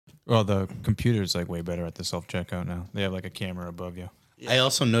Well, the computer's like way better at the self-checkout now. They have like a camera above you. I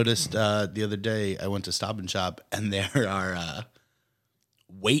also noticed the other day I went to Stop and Shop and there are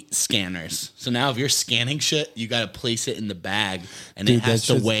weight scanners. So now if you're scanning shit, you got to place it in the bag and it has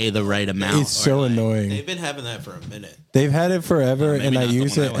to weigh the right amount. It's so annoying. They've been having that for a minute. They've had it forever, and I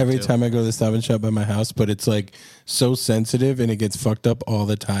use it every to. time I go to the Stop and Shop by my house, but it's like so sensitive and it gets fucked up all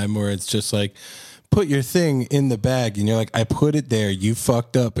the time where it's just like, put your thing in the bag, and you're like, I put it there, you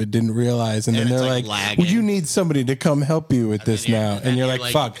fucked up and didn't realize, and then they're like, well, you need somebody to come help you with this now, and you're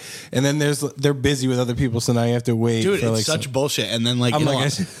like, fuck, and then they're busy with other people, so now you have to wait. Dude, for it's like such bullshit, and then like, I'm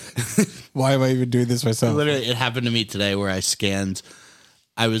like, why am I even doing this myself? Literally, it happened to me today where I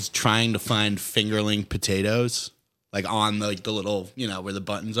was trying to find fingerling potatoes, like on the little, where the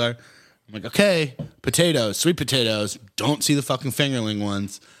buttons are. I'm like, okay, potatoes, sweet potatoes, don't see the fucking fingerling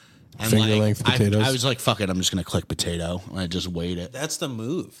ones. And finger length potatoes. I was like, fuck it, I'm just gonna click potato, and I just weighed it. That's the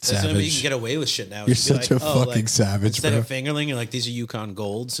move. That's the way you can get away with shit now. You're such a fucking savage, instead bro. of fingerling, you're like, these are Yukon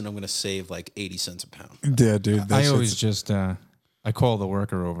Golds, and I'm gonna save like 80 cents a pound. Yeah, dude. I always just I call the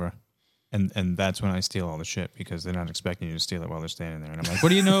worker over, and that's when I steal all the shit because they're not expecting you to steal it while they're standing there. And I'm like, what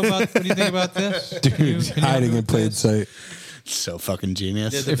do you think about this? Dude, hiding in plain sight. So fucking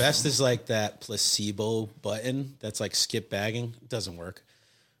genius. The best is like that placebo button that's like skip bagging. It doesn't work.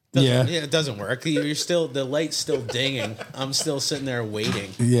 It doesn't work. The light's still dinging. I'm still sitting there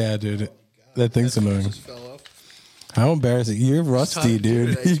waiting. Yeah, dude. That thing's annoying. How embarrassing. You're rusty,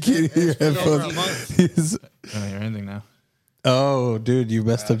 dude. You can't hear headphones. I don't hear anything now. Oh, dude, you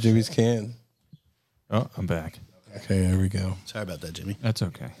messed up Jimmy's can. Oh, I'm back. Okay, there we go. Sorry about that, Jimmy. That's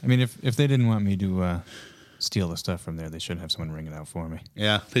okay. I mean, if they didn't want me to steal the stuff from there, they should have someone ring it out for me.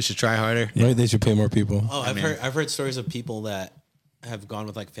 Yeah, they should try harder. Right, they should pay more people. Oh, I've heard stories of people that have gone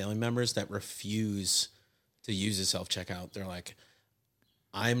with like family members that refuse to use a self-checkout. They're like,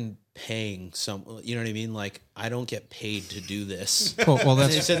 I'm paying you know what I mean? Like, I don't get paid to do this. Well,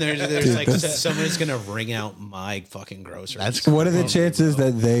 that's there's like someone's gonna ring out my fucking groceries. What are the chances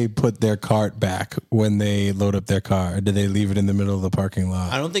that they put their cart back when they load up their car? Or do they leave it in the middle of the parking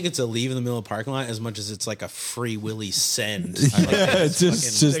lot? I don't think it's a leave in the middle of the parking lot as much as it's like a free willy send. Yeah,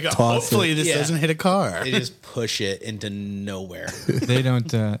 just toss hopefully it. this doesn't hit a car. They just push it into nowhere. they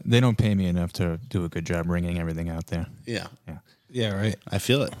don't pay me enough to do a good job ringing everything out there. Yeah. Yeah, right. I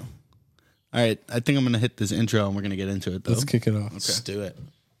feel it. All right, I think I'm going to hit this intro and we're going to get into it, though. Let's kick it off. Okay. Let's do it.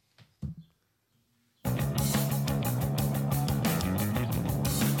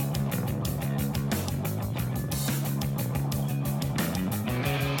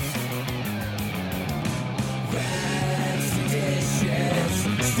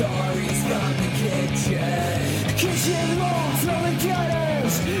 Stories from the kitchen. Kitchen rolls from the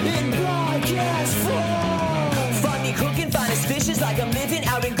gutters in broadcast form. Funny cooking, finest fishes like I'm living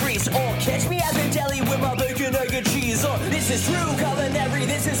out in Greece. Or catch me at the deli with my bacon, egg, and cheese. Or this is true culinary,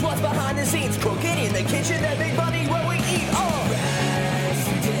 this is what's behind the scenes. Cooking in the kitchen, that big money where we eat. Oh, best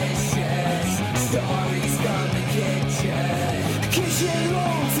dishes. Stories from the kitchen. Kitchen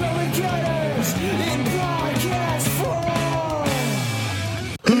rolls from the gutters in broadcast form.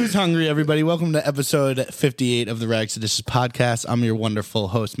 Who's hungry, everybody? Welcome to episode 58 of the Rags to Dishes podcast. I'm your wonderful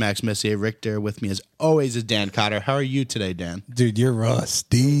host, Max Messier Richter. With me, as always, is Dan Cotter. How are you today, Dan? Dude, you're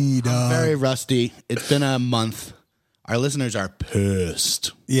rusty, dog. I'm very rusty. It's been a month. Our listeners are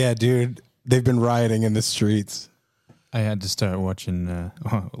pissed. Yeah, dude. They've been rioting in the streets. I had to start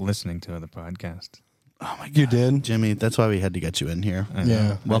listening to the podcast. Oh, my God. You did? Jimmy, that's why we had to get you in here.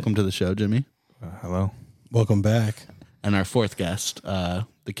 Yeah. Welcome to the show, Jimmy. Hello. Welcome back. And our fourth guest,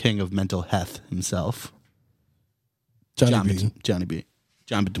 the king of mental health himself, Johnny B. Johnny B.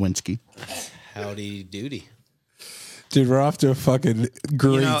 John Bedwinski. Howdy doody. Dude, we're off to a fucking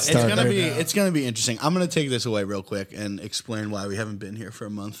great start. It's gonna be interesting. I'm gonna take this away real quick and explain why we haven't been here for a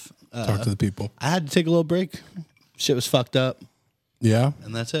month. Talk to the people. I had to take a little break. Shit was fucked up. Yeah?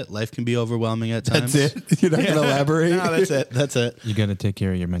 And that's it. Life can be overwhelming at times. That's it? You're not going to elaborate? No, that's it. That's it. You got to take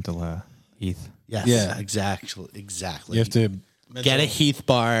care of your mental heath. Yes. Yeah. Exactly. You have to get a Heath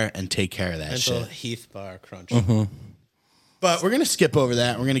bar and take care of that mental shit. Heath bar crunch. But we're going to skip over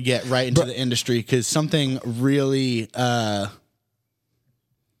that. We're going to get right into the industry because something really kind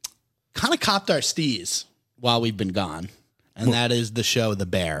of copped our stees while we've been gone. And that is the show The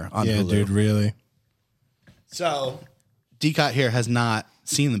Bear on Hulu. dude, really. So, D-Cot here has not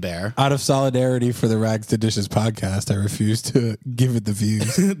seen The Bear. Out of solidarity for the Rags to Dishes podcast, I refuse to give it the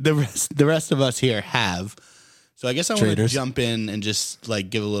views. The rest of us here have. So I guess I want to Traders. jump in and just like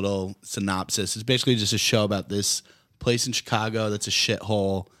give a little synopsis. It's basically just a show about this place in Chicago that's a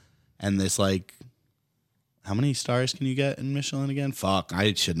shithole, and this like how many stars can you get in Michelin again? Fuck,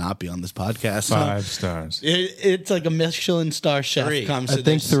 I should not be on this podcast. 5 stars. It's like a Michelin star chef 3. comes. I to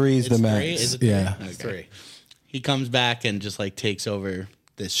think this- 3 is the it's max. 3? Is it 3? Yeah. It's 3. He comes back and just like takes over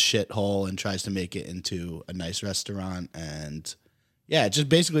this shithole and tries to make it into a nice restaurant. And yeah, just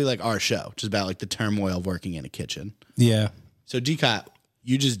basically like our show, just about like the turmoil of working in a kitchen. Yeah. So G-Cot,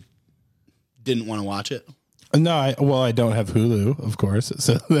 you just didn't want to watch it? No, I don't have Hulu, of course,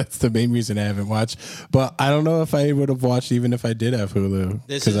 so that's the main reason I haven't watched. But I don't know if I would have watched even if I did have Hulu,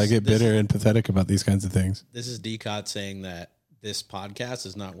 because I get bitter and pathetic about these kinds of things. This is Decot saying that this podcast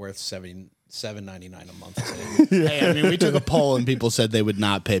is not worth $7.99 a month. Hey, I mean, we took a poll and people said they would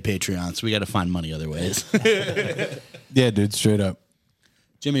not pay Patreon, so we got to find money other ways. Yeah, dude, straight up.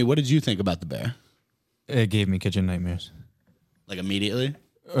 Jimmy, what did you think about The Bear? It gave me kitchen nightmares. Like immediately?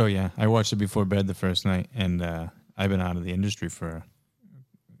 Oh yeah, I watched it before bed the first night, and I've been out of the industry for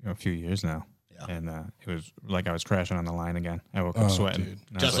a few years now. Yeah. And it was like I was crashing on the line again. I woke up sweating. dude.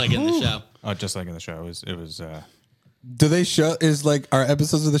 And I Just was like in the show. oh, just like in the show. It was Do they show, is like, our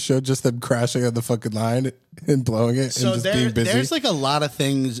episodes of the show just them crashing on the fucking line and blowing it So and just being busy? there's like a lot of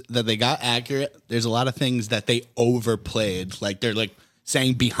things that they got accurate. There's a lot of things that they overplayed. Like they're like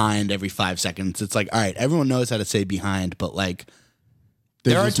saying behind every 5 seconds. It's like, all right, everyone knows how to say behind, but like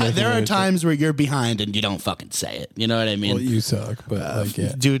They're there are just making there are it- times where you're behind and you don't fucking say it. You know what I mean? Well, you suck, but like,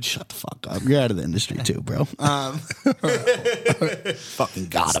 yeah. Dude, shut the fuck up. You're out of the industry too, bro. Fucking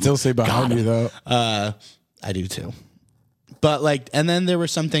got him. Still say behind you, though. I do too. But like, and then there were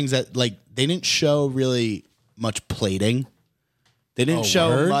some things that like they didn't show really much plating. They didn't show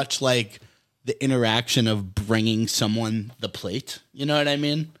word? much like the interaction of bringing someone the plate. You know what I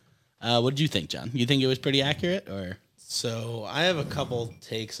mean? What did you think, John? You think it was pretty accurate, or? So I have a couple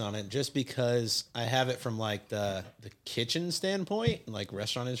takes on it, just because I have it from like the kitchen standpoint, like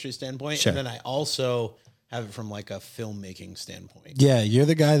restaurant industry standpoint, Sure. and then I also have it from like a filmmaking standpoint. Yeah, you're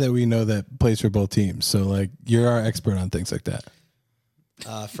the guy that we know that plays for both teams. So, like, you're our expert on things like that.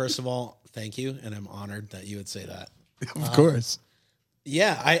 First of all, thank you, and I'm honored that you would say that. Of course.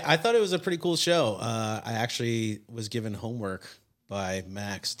 Yeah, I thought it was a pretty cool show. I actually was given homework by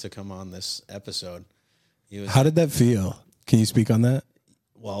Max to come on this episode. He was, How did that feel? Can you speak on that?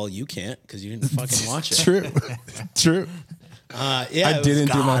 well, you can't because you didn't fucking watch it. True. True. Yeah, I it was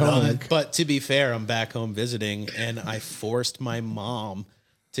didn't do my God, homework. But to be fair, I'm back home visiting, and I forced my mom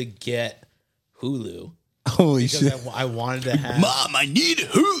to get Hulu Holy because shit. I wanted to have. Mom, I need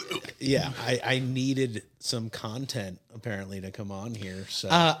Hulu. Yeah, I needed some content apparently to come on here. So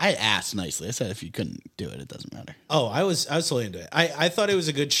I asked nicely. I said if you couldn't do it, it doesn't matter. I was totally into it. I thought it was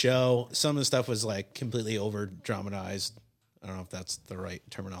a good show. Some of the stuff was like completely over dramatized. I don't know if that's the right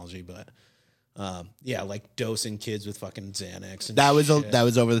terminology, but yeah, like dosing kids with fucking Xanax. And That was shit. that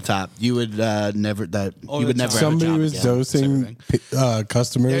was over the top. You would never that you would never. have a Somebody job was again, dosing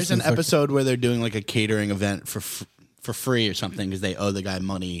customers. There's an with fucking- episode where they're doing like a catering event for free or something because they owe the guy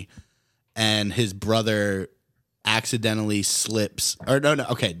money, and his brother accidentally slips. Or no,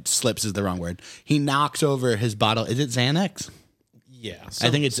 okay, slips is the wrong word. He knocks over his bottle. Is it Xanax? Yeah, I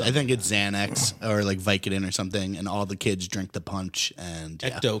think it's Xanax or like Vicodin or something, and all the kids drink the punch. And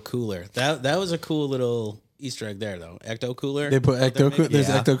yeah. Ecto Cooler. That was a cool little Easter egg there, though. Ecto Cooler. They put ecto. There's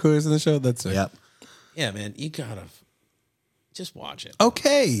Yeah. ecto coolers in the show. That's it. Yep. Yeah, man, you gotta just watch it.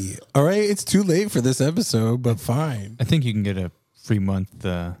 Okay. All right. It's too late for this episode, but fine. I think you can get a free month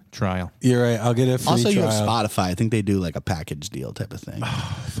trial. You're right. I'll get a free Also, you have trial. Spotify. I think they do like a package deal type of thing.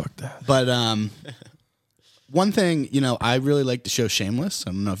 Fuck that. But one thing, you know, I really like the show Shameless.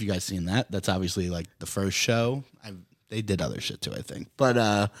 I don't know if you guys seen that. That's obviously like the first show. They did other shit too, I think.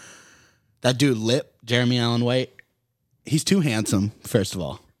 But that dude Lip, Jeremy Allen White, he's too handsome. First of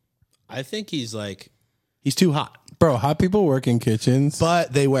all, I think he's like, he's too hot. Bro, hot people work in kitchens.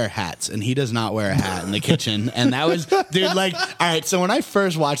 But they wear hats, and he does not wear a hat in the kitchen. And that was, dude, like, all right. So when I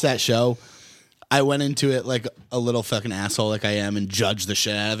first watched that show, I went into it like a little fucking asshole, like I am, and judged the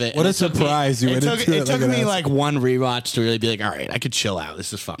shit out of it. What And a it took me- surprise you went into it It took like an me asshole. like one rewatch to really be like, all right, I could chill out.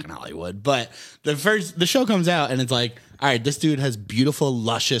 This is fucking Hollywood. But the show comes out, and it's like, all right, this dude has beautiful,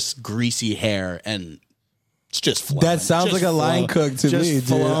 luscious, greasy hair, and it's just flowing. That sounds Just like a line cook to just me, dude.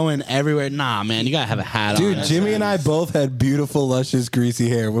 flowing everywhere. Nah, man, you gotta have a hat on. Dude, Jimmy and I both had beautiful, luscious, greasy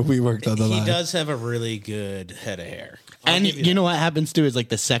hair when we worked on the he line. does have a really good head of hair. I'll And give you know what happens too is like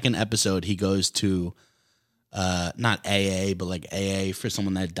the second episode, he goes to not AA, but like AA for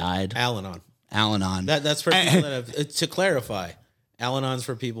someone that died. Al-Anon. Al-Anon. That's for people that have, to clarify, Al-Anon's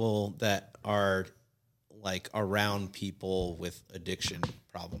for people that are like around people with addiction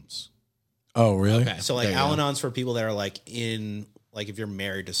problems. Oh, really? So like There you go. Al-Anon's for people that are like in Like if you're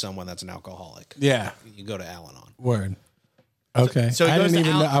married to someone that's an alcoholic, Yeah. you go to Al-Anon. Word. Okay. So he I goes didn't to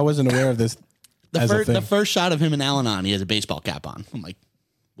even know. I wasn't aware of this as a thing. The first shot of him in Al-Anon, he has a baseball cap on. I'm like,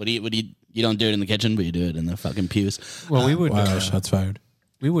 what do you don't do it in the kitchen, but you do it in the fucking pews. Well, we would. Wow, shots fired.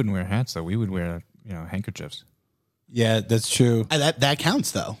 We wouldn't wear hats though. We would wear handkerchiefs. Yeah, that's true. That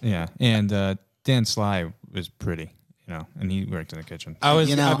counts though. Yeah, and Dan Sly was pretty, and he worked in the kitchen. I was.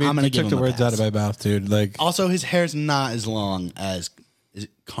 You know, I mean, I'm gonna you give took the him a words out pass. of my mouth, dude. Like, Also, his hair's not as long as is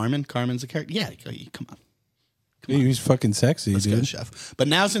it Carmen? Carmen's a character. Yeah, come on. he's fucking sexy, Let's dude. go, Chef. But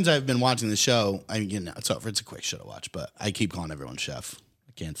now, since I've been watching the show, it's over. It's a quick show to watch, but I keep calling everyone Chef.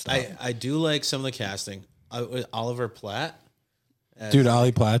 I can't stop. I do like some of the casting. Oliver Platt. Dude,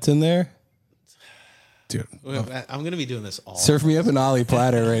 Ollie Platt's in there. Dude, I'm gonna be doing this all. surf me up an Ollie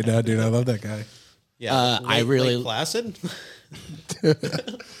Platter right now, dude. I love that guy. Yeah, I really- Lake Placid.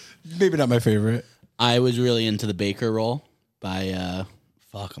 Maybe not my favorite. I was really into the Baker role by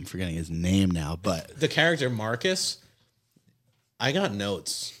I'm forgetting his name now, but The character Marcus. I got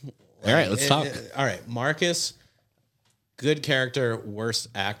notes. all right, let's talk. All right, Marcus. Good character, worst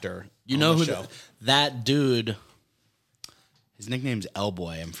actor. You on know the who show. that dude? His nickname's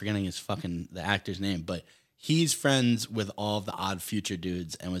Elboy. I'm forgetting the actor's name, but he's friends with all of the Odd Future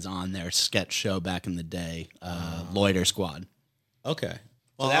dudes and was on their sketch show back in the day, Loiter Squad. Okay.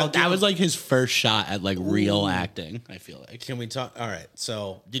 So Well, that was like his first shot at like real acting. I feel like. Can we talk? All right.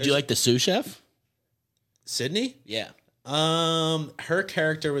 So, Did you like the sous chef? Sydney? Yeah. Her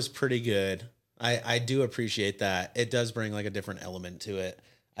character was pretty good. I do appreciate that. It does bring like a different element to it.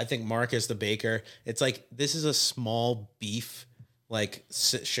 I think Marcus the baker, it's like this is a small beef, like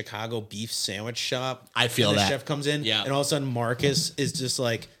Chicago beef sandwich shop. I feel and the that. chef comes in, Yeah. and all of a sudden Marcus is just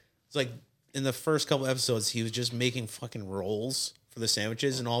like, it's like in the first couple episodes he was just making fucking rolls for the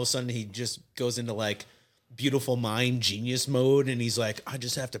sandwiches, and all of a sudden he just goes into like beautiful mind genius mode, and he's like, I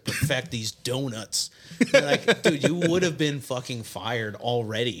just have to perfect these donuts. And like, dude, you would have been fucking fired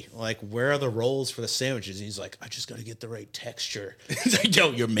already. Like, where are the rolls for the sandwiches? And he's like, I just got to get the right texture. He's like,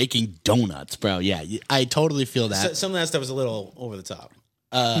 yo, you're making donuts, bro. Yeah, I totally feel that. So, some of that stuff was a little over the top.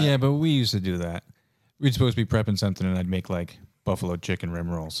 Yeah, but we used to do that. We'd supposed to be prepping something, and I'd make like buffalo chicken rim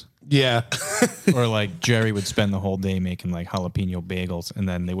rolls. Yeah. Or like Jerry would spend the whole day making like jalapeno bagels, and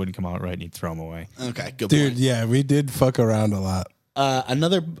then they wouldn't come out right, and he'd throw them away. Okay, good Dude, point. yeah, we did fuck around a lot.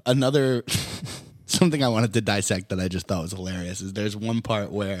 Another something I wanted to dissect that I just thought was hilarious is there's one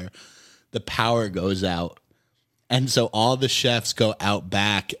part where the power goes out, and so all the chefs go out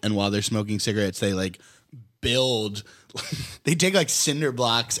back, and while they're smoking cigarettes, they like build. They take like cinder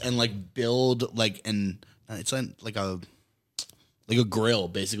blocks and like build like it's like a grill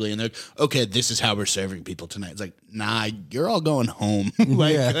basically, and they're like, okay, this is how we're serving people tonight. It's like, nah, you're all going home.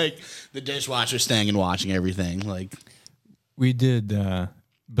 like the dishwasher's staying and watching everything. Like, We did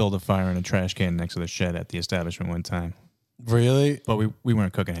build a fire in a trash can next to the shed at the establishment one time, Really? but we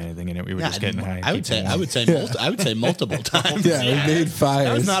weren't cooking anything in it. We were just getting high. and I would keeping say warm. I would say multiple times. Yeah, we made That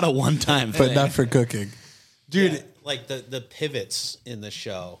fires, was not a one-time thing. but not for cooking. Dude, like the pivots in the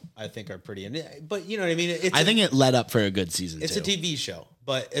show, I think are pretty. But you know what I mean? I think it led up for a good season. It's too. a TV show,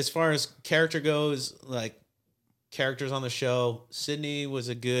 but as far as character goes, like characters on the show, Sydney was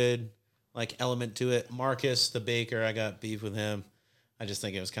a good like element to it. Marcus the baker, I got beef with him. I just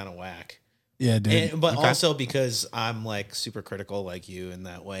think it was kind of whack. Yeah, dude. But also because I'm like super critical like you in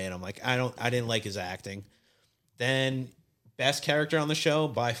that way, and I'm like I didn't like his acting. Then best character on the show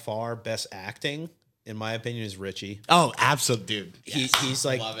by far, best acting in my opinion is Richie. Oh, absolutely, dude. He's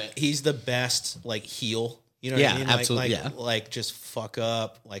like love it. he's the best like heel. You know what Yeah, I mean? absolutely, Like just fuck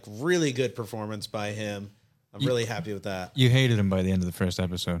up. Like really good performance by him. I'm really happy with that. You hated him by the end of the first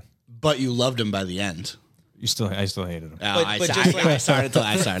episode. But you loved him by the end. I still hated him. Oh, But just like- I started to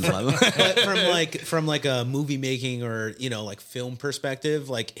love him. But from like a movie making or like film perspective,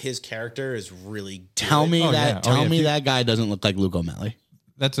 like his character is really good. Tell me Oh, that. yeah. Oh, Tell yeah, me if you- that guy doesn't look like Luke O'Malley.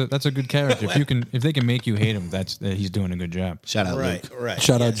 That's a good character. If they can make you hate him, he's doing a good job. Shout out, Right, Luke. right.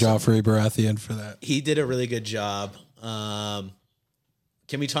 Shout out Yes. Joffrey Baratheon for that. He did a really good job.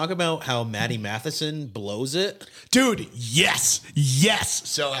 Can we talk about how Maddie Matheson blows it? Dude, yes.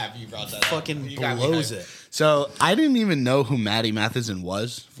 So happy you brought that Fucking up. You got me blows hyped. it. So I didn't even know who Maddie Matheson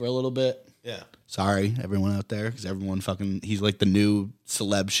was for a little bit. Yeah. Sorry, everyone out there, because he's like the new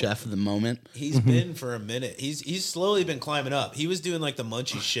celeb chef of the moment. He's been for a minute. He's slowly been climbing up. He was doing like the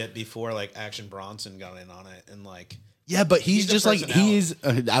munchie shit before like Action Bronson got in on it, and like Yeah, but he's a just like,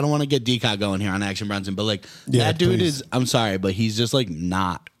 personality. I don't want to get Decot going here on Action Bronson, but like, Yeah, that dude please. is, I'm sorry, but he's just like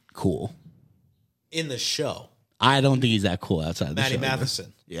not cool. in the show, I don't think he's that cool outside of the Maddie show.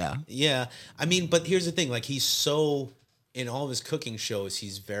 Matheson. Yeah. Yeah, I mean, but here's the thing: like he's so in all of his cooking shows,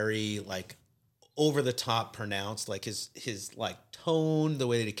 he's very like over the top pronounced, like his like tone, the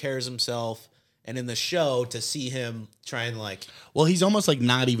way that he carries himself. And in the show, to see him try and like, Well, he's almost like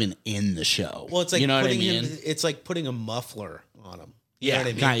not even in the show. well, it's like you know what I putting mean? him. It's like putting a muffler on him. You Yeah, know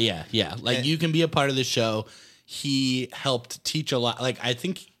what I mean? yeah. Like And- you can be a part of the show. He helped teach a lot. Like I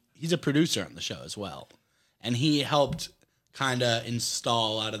think he's a producer on the show as well, and he helped kind of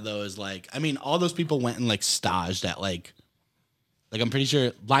install a lot of those. Like I mean, all those people went and like staged at like I'm pretty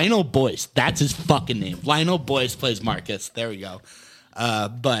sure Lionel Boyce. That's his fucking name. Lionel Boyce plays Marcus. There we go.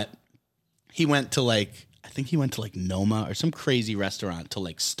 But he went to like. I think he went to like Noma or some crazy restaurant to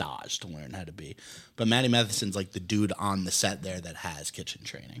like stage to learn how to be. But Matty Matheson's like the dude on the set there that has kitchen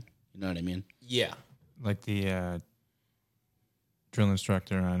training. You know what I mean? Yeah. Like the drill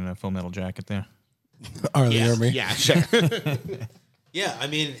instructor on Full Metal Jacket there. Arlie Army. Yeah, sure. Yeah, I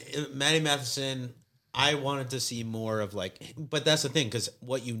mean, Matty Matheson, I wanted to see more of like, but that's the thing, because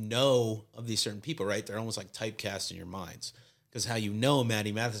what you know of these certain people, right? They're almost like typecast in your minds. Because how you know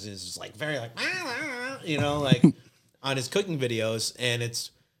Matty Matheson is just like very like, you know, like on his cooking videos. And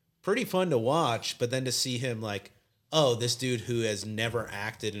it's pretty fun to watch. But then to see him like, oh, this dude who has never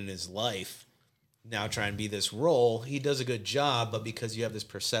acted in his life now try and be this role, he does a good job. But because you have this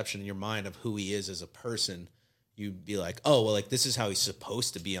perception in your mind of who he is as a person, you'd be like, oh, well, like this is how he's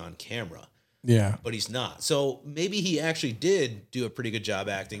supposed to be on camera. Yeah. But he's not. So maybe he actually did do a pretty good job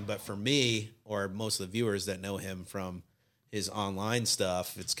acting. But for me, or most of the viewers that know him from his online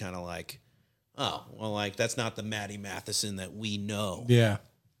stuff, it's kind of like, oh, well, like that's not the Matty Matheson that we know. Yeah.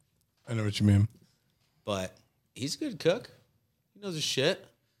 I know what you mean. But he's a good cook. He knows his shit.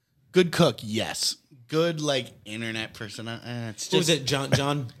 Good cook, yes. Good like internet person. It's What was just it?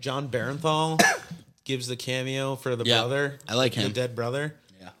 John Barenthal gives the cameo for the Yeah, brother. I like him. The dead brother.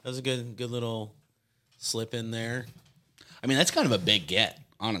 Yeah. That was a good little slip in there. I mean, that's kind of a big get,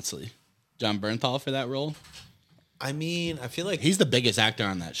 honestly. John Bernthal for that role. I mean, I feel like He's the biggest actor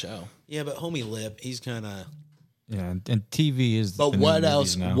on that show. yeah, but homie Lip, he's kind of Yeah, and TV is. But the new what movies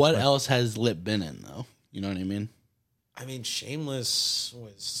else? now. What Like, else has Lip been in though? You know what I mean? I mean, Shameless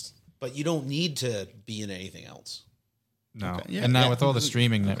was, but you don't need to be in anything else. No, Okay. Yeah, and now yeah. with all the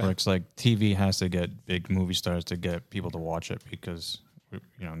streaming networks, like TV has to get big movie stars to get people to watch it because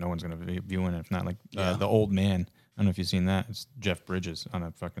no one's going to be viewing it. If not, like The Old Man. I don't know if you've seen that. It's Jeff Bridges on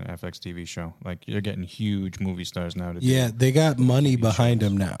a fucking FX TV show. Like you're getting huge movie stars now to do Yeah, they got money behind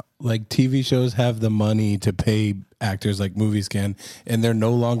them now. Like TV shows have the money to pay actors like movies can, and they're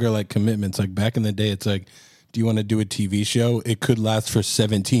no longer like commitments. Like back in the day, it's like, do you want to do a TV show? It could last for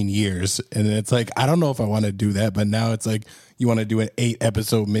 17 years. And it's like, I don't know if I want to do that. But now it's like, you want to do an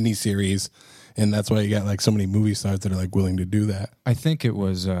 8-episode miniseries. And that's why you got like so many movie stars that are like willing to do that. I think it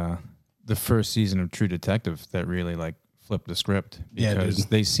was the first season of True Detective that really like flipped the script Yeah, because dude.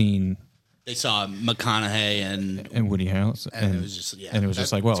 they seen They saw McConaughey and Woody Harrelson, And it was just- yeah, and it was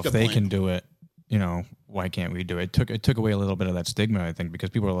just like, well, that's a if good they point. can do it, why can't we do it? It took away a little bit of that stigma, I think, because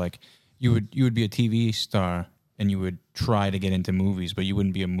people are like, you would be a TV star and you would try to get into movies, but you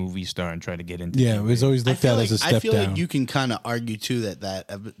wouldn't be a movie star and try to get into Yeah, TV. it was always looked at as a I step feel down. like you can kind of argue too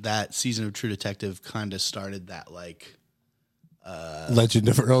that season of True Detective kind of started that like Legend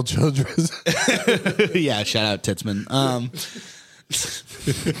of Earl Childress. yeah, shout out Titzman.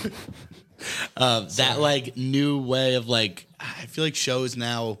 That like new way of like, I feel like shows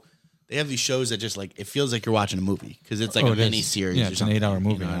now, they have these shows that just like, it feels like you're watching a movie because it's like Oh, a it is. mini series. Yeah, or it's an something, 8-hour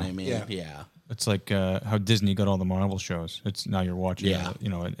movie You know what now. I mean? Yeah. Yeah. It's like how Disney got all the Marvel shows. It's now you're watching, Yeah.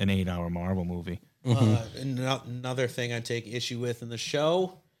 an 8-hour Marvel movie. Another thing I take issue with in the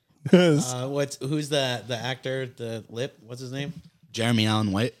show. Who's the actor? The Lip. What's his name? Jeremy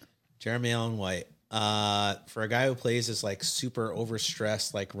Allen White. Jeremy Allen White. For a guy who plays this like super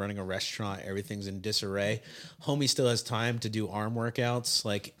overstressed, like running a restaurant, everything's in disarray. Homie still has time to do arm workouts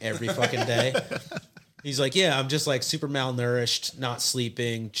like every fucking day. He's like, yeah, I'm just like super malnourished, not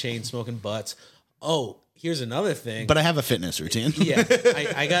sleeping, chain smoking butts. Oh, here's another thing. But I have a fitness routine. Yeah,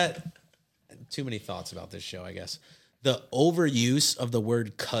 I got too many thoughts about this show, I guess. The overuse of the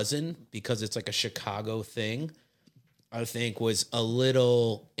word cousin, because it's like a Chicago thing, I think was a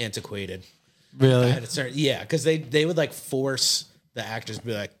little antiquated. Really? I had to start, yeah, because they would like force the actors to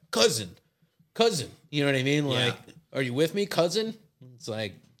be like, cousin. You know what I mean? Like, are you with me, cousin? It's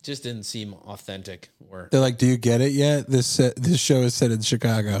like, just didn't seem authentic. Or They're like, do you get it yet? This show is set in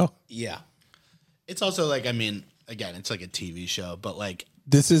Chicago. yeah. It's also like, I mean, again, it's like a TV show, but like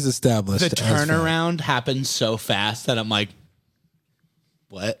This is established. the as fact. turnaround happens so fast that I'm like,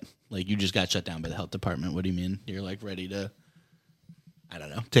 what? Like you just got shut down by the health department. What do you mean? You're like ready to, I don't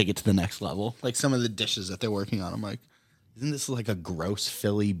know, take it to the next level. Like some of the dishes that they're working on, I'm like, Isn't this like a gross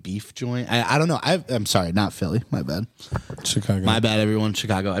Philly beef joint? I don't know. I'm sorry, not Philly. My bad. Chicago. My bad, everyone.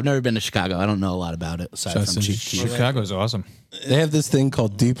 Chicago. I've never been to Chicago. I don't know a lot about it aside from Justin, Cheap Cheese. Chicago's awesome. They have this thing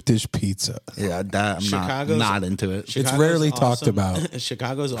called deep dish pizza. Yeah, that, I'm Chicago's- not into it. It's rarely talked about.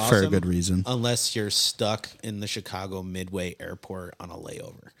 Chicago's awesome For a good reason. unless you're stuck in the Chicago Midway Airport on a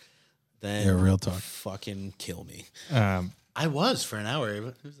layover. Then Yeah, real talk. fucking kill me. I was for an hour.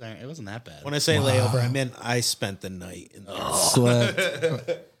 It wasn't that bad. When I say layover, I mean I spent the night in there. Slept.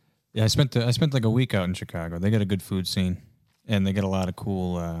 Yeah, I spent like a week out in Chicago. They got a good food scene, and they get a lot of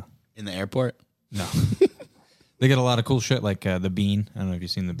cool. In the airport? No, they get a lot of cool shit like the Bean. I don't know if you've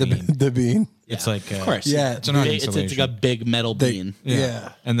seen the Bean. The bean. It's like Of course. Yeah, it's an art It's like a installation. big metal bean.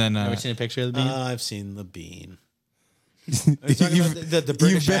 Yeah. And then Ever seen a picture of the bean? I've seen the Bean. Are you talking about the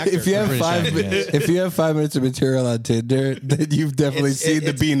British actor? If you have British actor, yes. if you have 5 minutes of material on Tinder, then you've definitely seen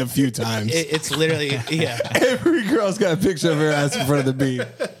the bean a few times. It's literally Every girl's got a picture of her ass in front of the bean.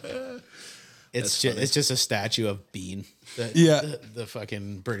 it's just a statue of Bean. The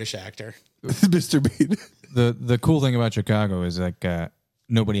fucking British actor. Mr. Bean. the cool thing about Chicago is like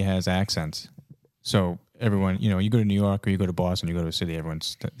nobody has accents, so everyone, you go to New York or you go to Boston, you go to a city,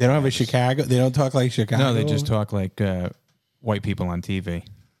 everyone's They don't have a Chicago. They don't talk like Chicago. no, they just talk like white people on TV,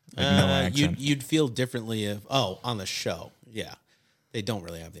 like no accent. You'd feel differently if on the show. Yeah, they don't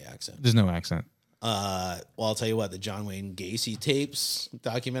really have the accent. There's no accent. Well, I'll tell you what, the John Wayne Gacy tapes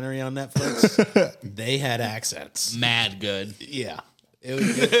documentary on Netflix, they had accents. Mad good. Yeah,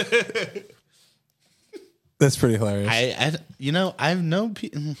 it That's pretty hilarious.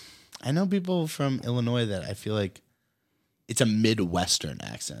 I know people from Illinois that I feel like it's a Midwestern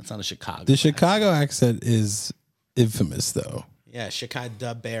accent. It's not a Chicago. The Chicago accent is infamous, though. yeah, Chicago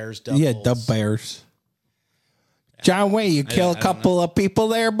Dub Bears, doubles. Yeah, Dub Bears. John Wayne, you kill a couple of people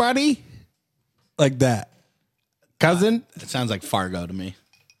there, buddy? Like that. Cousin? It sounds like Fargo to me.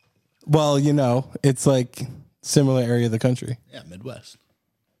 Well, it's like similar area of the country. Yeah, Midwest.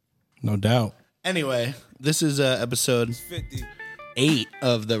 No doubt. Anyway, this is episode 8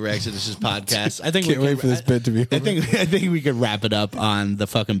 of the Rexodus podcast. I think Can't wait for this bit to be over. I think we could wrap it up on the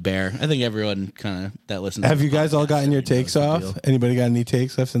fucking bear. I think everyone kind of that listens. Have to you the guys all podcast gotten your already knows takes the off? deal. Anybody got any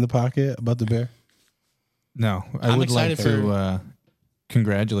takes left in the pocket about the bear? No, I I'm would like excited to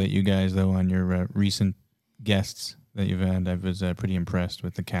congratulate you guys though on your recent guests that you've had. I was pretty impressed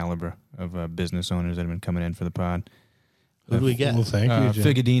with the caliber of business owners that have been coming in for the pod. Who do we get? Well, thank you,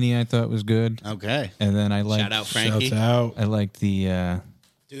 Jim. Figadini, I thought was good, Okay. and then I liked Shout out Frankie. Shouts out. I liked the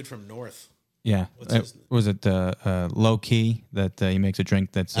dude from North. yeah. What's his- Was it low key that he makes a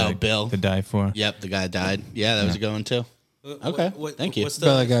drink that's Bill. to die for? Yep, the guy died. Yeah, that was a good one too. Okay, thank you. What's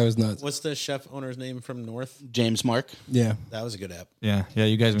But that the guy was nuts. what's the chef owner's name from North? James Mark. Yeah. That was a good app. Yeah.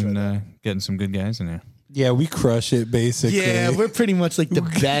 You guys have been getting some good guys in there. Yeah, we crush it, basically. Yeah, we're pretty much like the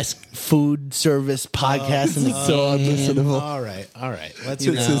best food service podcast in the so unlistenable. All right. Let's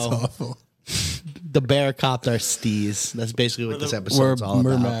You This is know. awful. The bear copped our stees. That's basically what this We're, episode's all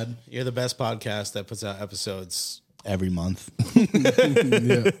we're about. mad. You're the best podcast that puts out episodes. Every month.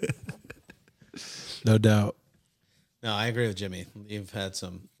 Yeah. No doubt. No, I agree with Jimmy. You've had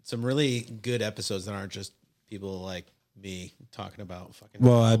some really good episodes that aren't just people like me talking about fucking.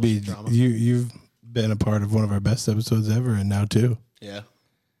 Well, I mean, drama. you've been a part of one of our best episodes ever, and now too. Yeah.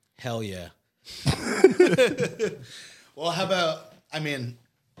 Hell yeah. Well, how about,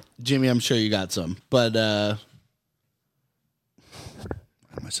 Jimmy, I'm sure you got some, but why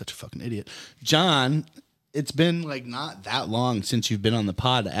am I such a fucking idiot? John, it's been like not that long since you've been on the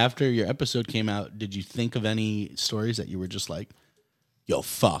pod. After your episode came out, did you think of any stories that you were just like, yo,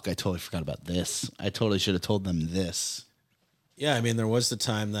 fuck, I totally forgot about this. I totally should have told them this. Yeah, I mean, there was the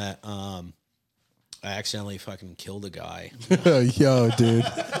time that I accidentally fucking killed a guy. Yo, dude.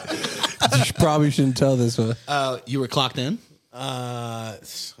 You probably shouldn't tell this one. You were clocked in? I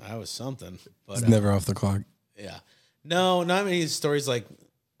was something, but It's never off the clock. yeah, no, not many stories. Like,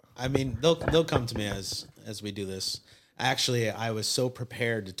 I mean, they'll come to me as we do this. Actually, I was so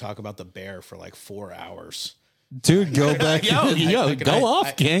prepared to talk about the bear for like 4 hours. Dude, go back.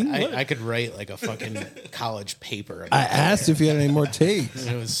 King. I could write like a fucking college paper. I asked if you had any more takes.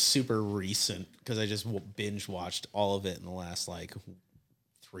 And it was super recent because I just binge watched all of it in the last like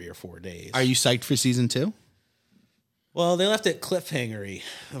 3 or 4 days. Are you psyched for season 2? Well, they left it cliffhangery,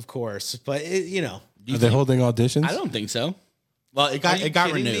 of course, but Are they holding auditions? I don't think so. Well, it Are you got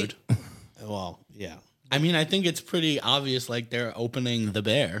kidding me? renewed. Well, yeah. I mean, I think it's pretty obvious. Like they're opening the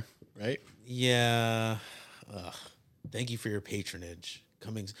bear, right? Yeah. Ugh. Thank you for your patronage.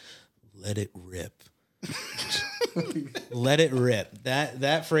 Cummings, let it rip. Let it rip.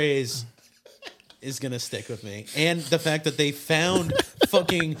 That phrase is gonna stick with me, and the fact that they found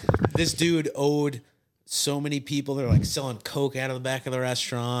fucking this dude owed so many people. They're like selling coke out of the back of the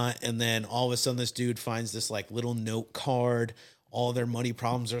restaurant, and then all of a sudden this dude finds this like little note card. All their money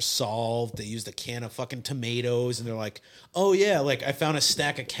problems are solved. They used a can of fucking tomatoes, and they're like, "Oh yeah, like I found a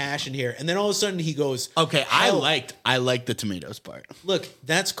stack of cash in here." And then all of a sudden he goes, Okay, I liked the tomatoes part. "Look,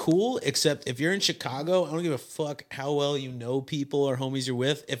 that's cool. Except if you're in Chicago, I don't give a fuck how well you know people or homies you're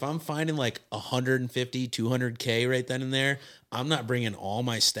with. If I'm finding like 150, 200K right then and there, I'm not bringing all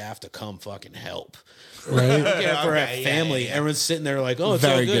my staff to come fucking help." Right? Yeah, for a family, everyone's sitting there like, "Oh, it's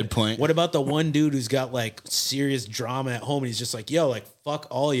Very all good point. What about the one dude who's got like serious drama at home and he's just like, "Yo, like fuck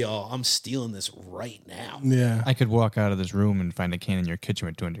all y'all, I'm stealing this right now." Yeah. I could walk out of this room and find a can in your kitchen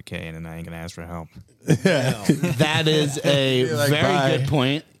with 200K, and then I ain't gonna ask for help. That is a like, very bye. good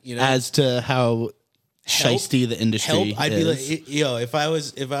point as to how shiesty the industry I'd is. be like, yo, if I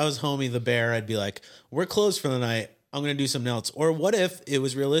was homie the bear, I'd be like, "We're closed for the night. I'm gonna do something else." Or what if it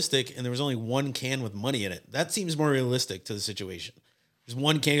was realistic and there was only one can with money in it? That seems more realistic to the situation. There's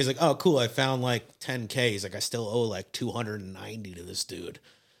one can. He's like, "Oh, cool. I found like 10K." He's like, "I still owe like 290 to this dude."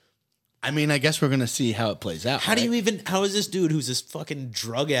 I mean, I guess we're gonna see how it plays out. How do you even? How is this dude who's this fucking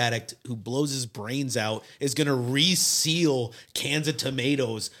drug addict who blows his brains out is gonna reseal cans of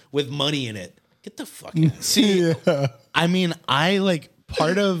tomatoes with money in it? Get the fuck out. see? I mean, I like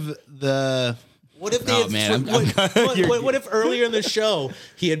part of the. What if they Oh, had man, what if earlier in the show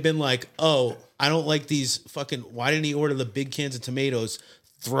he had been like, "Oh, I don't like these fucking. Why didn't he order the big cans of tomatoes?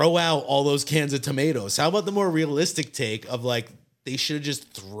 Throw out all those cans of tomatoes." How about the more realistic take of like they should have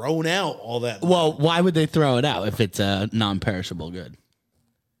just thrown out all that? Well, why would they throw it out if it's a non-perishable good?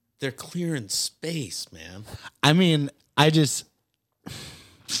 They're clearing space, man. I mean, I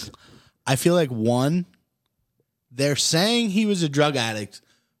feel like one, they're saying he was a drug addict,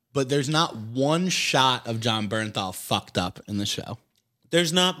 but there's not one shot of John Bernthal fucked up in the show.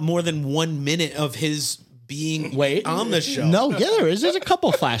 There's not more than 1 minute of his being on the show. No, yeah, there is. There's a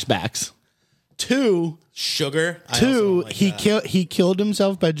couple flashbacks. Two, Sugar. I also don't like that. he killed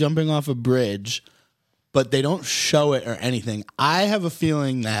himself by jumping off a bridge, but they don't show it or anything. I have a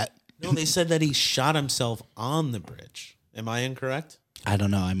feeling that No, they said that he shot himself on the bridge. Am I incorrect? I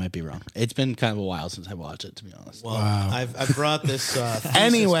don't know. I might be wrong. It's been kind of a while since I watched it, to be honest. Well, I've brought this. Thesis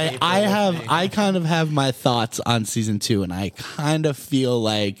Anyway, paper with me. I kind of have my thoughts on season 2, and I kind of feel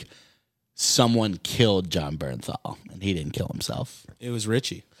like someone killed John Bernthal, and he didn't kill himself. It was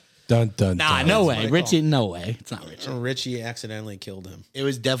Richie. Dun, dun, Nah, dun. no way, Richie. No way, it's not Richie. Richie accidentally killed him. It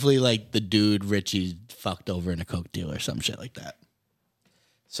was definitely like the dude Richie fucked over in a coke deal or some shit like that.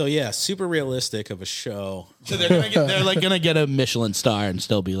 So yeah, super realistic of a show. So they're gonna get a Michelin star and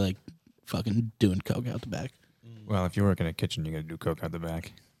still be like fucking doing coke out the back. Well, if you work in a kitchen, you got to do coke out the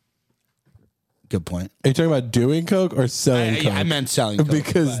back. Good point. Are you talking about doing coke or selling coke? I meant selling coke.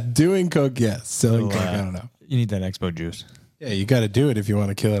 Because doing coke, yes. Selling coke, I don't know. You need that expo juice. Yeah, you got to do it if you want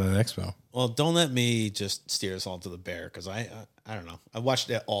to kill it at an expo. Well, don't let me just steer us all to the bear because I don't know. I watched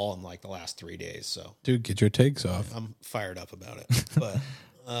it all in like the last 3 days, so Dude, get your takes off. I'm fired up about it. But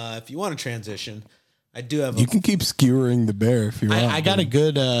if you want to transition, I do have. You can keep skewering the bear if you want. I got a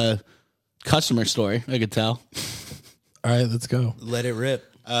good customer story. I could tell. All right, let's go. Let it rip.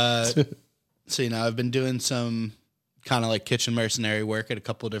 So I've been doing some kind of like kitchen mercenary work at a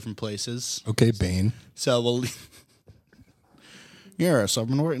couple of different places. Okay, Bane. So we'll. Yeah, so I've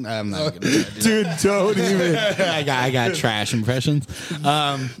been working. I'm not gonna do Dude, don't even. that. I got trash impressions.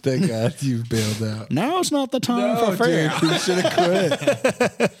 Thank God you bailed out. Now's not the time for fair. Dude, you should have quit.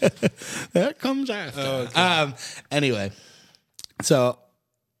 That comes after. Anyway, so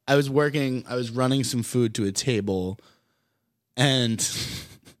I was running some food to a table, and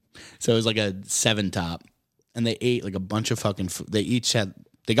so it was like a 7-top, and they ate like a bunch of fucking food. They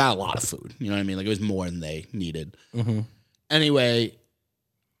got a lot of food. You know what I mean? Like it was more than they needed. Mm-hmm. Anyway,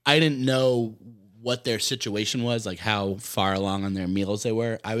 I didn't know what their situation was, like how far along on their meals they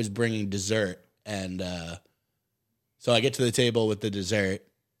were. I was bringing dessert, and so I get to the table with the dessert.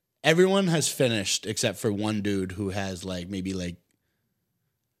 Everyone has finished except for one dude who has like maybe like,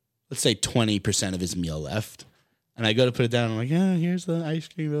 let's say 20% of his meal left. And I go to put it down. I'm like, yeah, here's the ice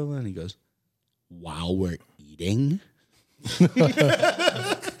cream. And he goes, while we're eating?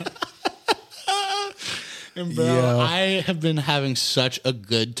 And bro, Yeah. I have been having such a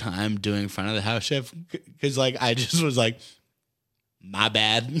good time doing front of the house chef because like I just was like, my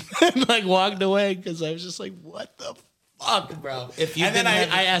bad, and like walked away because I was just like, what the fuck, bro? And then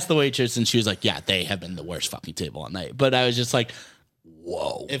I asked the waitress and she was like, yeah, they have been the worst fucking table all night. But I was just like,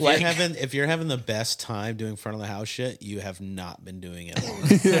 whoa. If you're having the best time doing front of the house shit, you have not been doing it.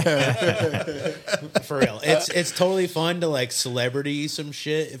 For real. It's totally fun to like celebrity some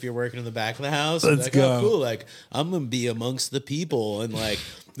shit if you're working in the back of the house. Let's like, go. Oh, cool. Like I'm gonna be amongst the people and like,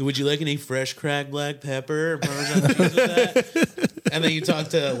 would you like any fresh cracked black pepper? Parmesan cheese with that? And then you talk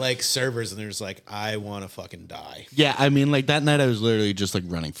to like servers and they're just like, I want to fucking die. Yeah, I mean, like that night I was literally just like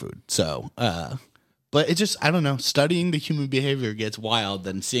running food. So, but it just, I don't know, studying the human behavior gets wild.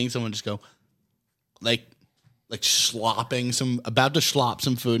 Then seeing someone just go, like about to slop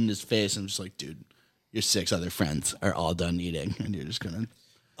some food in his face. I'm just like, dude, your 6 other friends are all done eating, and you're just gonna.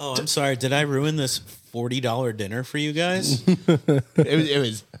 Oh, I'm sorry. Did I ruin this $40 dinner for you guys? It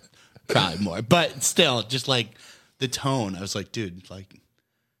was probably more, but still, just like the tone. I was like, dude, like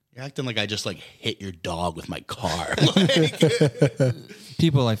you're acting like I just like hit your dog with my car. Like,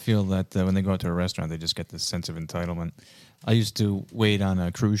 People, I feel that when they go out to a restaurant, they just get this sense of entitlement. I used to wait on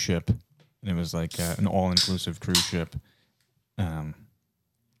a cruise ship, and it was like an all-inclusive cruise ship.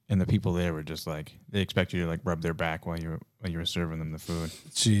 And the people there were just like, they expect you to like rub their back while you were serving them the food.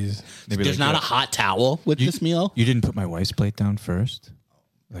 Jeez. They'd be there's like, not a hot towel with this meal. You didn't put my wife's plate down first?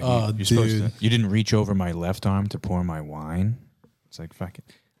 Like, Oh, you're supposed dude. to. You didn't reach over my left arm to pour my wine? It's like, fuck it.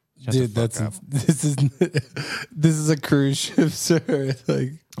 Shut Dude, the fuck up. this is a cruise ship, sir.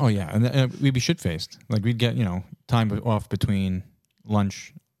 Like, Oh, yeah. And we'd be shit-faced. Like, we'd get, time off between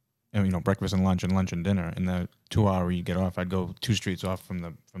lunch, and, breakfast and lunch and dinner. And the 2 hour you get off, I'd go 2 streets off from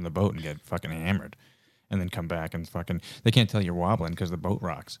the boat and get fucking hammered. And then come back and fucking... They can't tell you're wobbling because the boat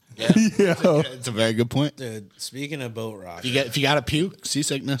rocks. Yeah, it's a very good point. Dude, speaking of boat rock, If you got a puke,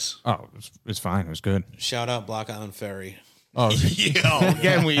 seasickness. Oh, it's fine. It was good. shout out Block Island Ferry. Oh, Yo,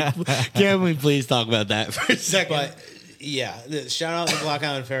 can we please talk about that for a second? But yeah, shout out to Block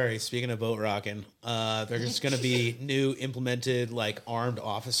Island Ferry. Speaking of boat rocking, there's going to be new implemented like armed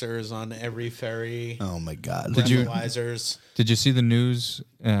officers on every ferry. Oh my god! Breathalyzers. Did you see the news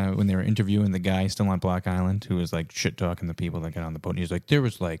when they were interviewing the guy still on Block Island who was like shit talking the people that got on the boat? And he was like, there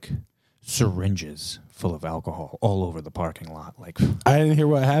was like syringes full of alcohol all over the parking lot. Like, I didn't hear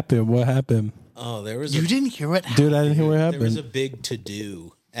what happened. What happened? Oh, there was You didn't hear what happened? Dude, I didn't hear what there was a happened. big to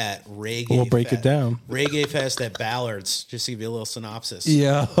do at Reggae. We'll break it down. Reggae Fest at Ballards. Just to give you a little synopsis.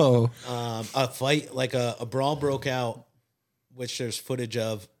 Yo. A fight, like a brawl broke out, which there's footage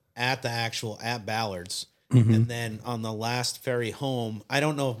of at Ballards. And then on the last ferry home, I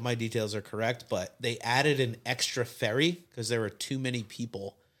don't know if my details are correct, but they added an extra ferry because there were too many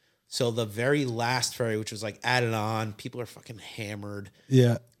people. So the very last ferry, which was like added on, people are fucking hammered.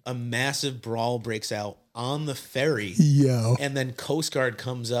 Yeah. A massive brawl breaks out on the ferry. Yo. And then Coast Guard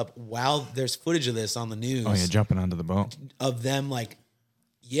comes up while there's footage of this on the news oh, yeah, jumping onto the boat. of them like,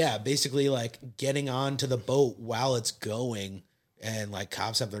 yeah, basically like getting onto the boat while it's going, and like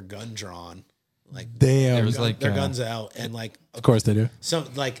cops have their gun drawn, like Damn. There was like their guns out, and like Of course they do. some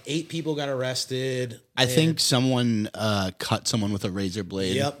like 8 people got arrested. I and- think someone cut someone with a razor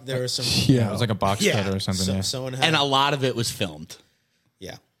blade. Yep, there was some. Yeah. It was like a box Yeah, cutter or something. Yeah. someone had, And a lot of it was filmed.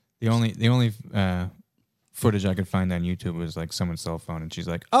 yeah. The only footage I could find on YouTube was like someone's cell phone, and she's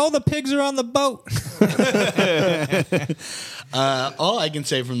like, "Oh, the pigs are on the boat." All I can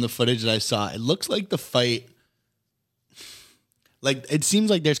say from the footage that I saw, it looks like the fight. Like, it seems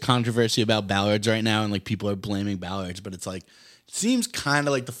like there's controversy about Ballards right now, and like people are blaming Ballards, but it's like, it seems kind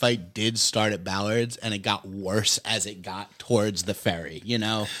of like the fight did start at Ballards and it got worse as it got towards the ferry.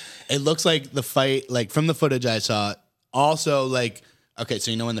 It looks like the fight, like from the footage I saw, also like, okay,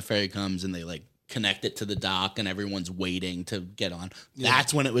 so when the ferry comes and they like connect it to the dock and everyone's waiting to get on,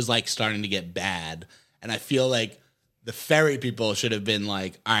 that's when it was like starting to get bad. And I feel like the ferry people should have been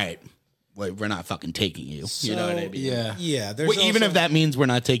like, all right, wait, we're not fucking taking you. You know what I mean? Yeah. Yeah, there's Well, even also- if that means we're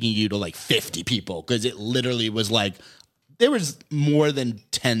not taking you to like 50 people, because it literally was like there was more than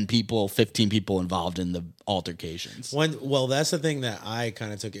 10 people, 15 people involved in the altercations. well, that's the thing that I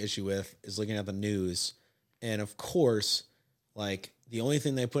kind of took issue with is looking at the news, and of course, like the only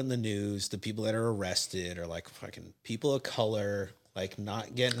thing they put in the news, the people that are arrested are like fucking people of color, like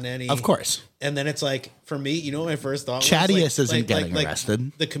not getting any. Of course. And then it's like, for me, you know what my first thought was? Chadius isn't getting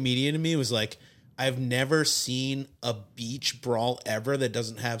arrested. The comedian in me was like, I've never seen a beach brawl ever that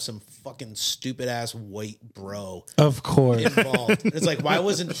doesn't have some fucking stupid ass white bro Of course. involved. It's like, why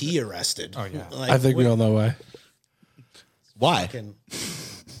wasn't he arrested? Oh yeah. like, I think we what all know why. Why? fucking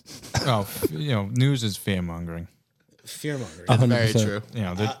Oh, news is fear mongering. fear mongering. That's very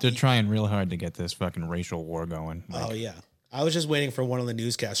 100%. true. They're trying real hard to get this fucking racial war going. Like, Oh yeah. I was just waiting for one of the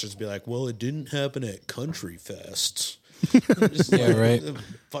newscasters to be like, "Well, it didn't happen at Country Fest." Just Yeah, right.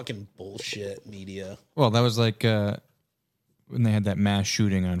 Fucking bullshit media. well, that was like when they had that mass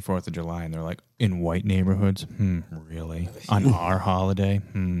shooting on 4th of July, and they're like, in white neighborhoods? Really? On our holiday?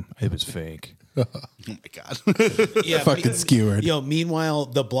 It was fake. Oh my God. Yeah, Fucking skewered. Meanwhile,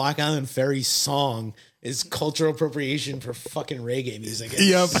 the Block Island Ferry song is cultural appropriation for fucking reggae music. It's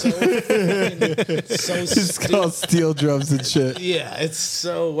Yep. so It's called steel drums and shit. yeah, it's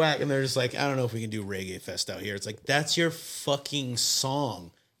so whack. And they're just like, I don't know if we can do Reggae Fest out here. It's like, that's your fucking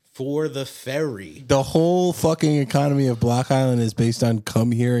song for the ferry. The whole fucking economy of Block Island is based on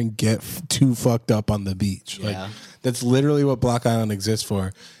come here and get too fucked up on the beach. Yeah. Like that's literally what Block Island exists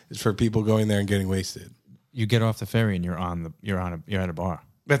for. Is for people going there and getting wasted. You get off the ferry and you're at a bar.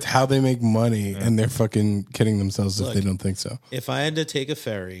 That's how they make money, and they're fucking kidding themselves if they don't think so. If I had to take a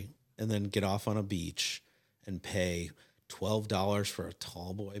ferry and then get off on a beach and pay $12 for a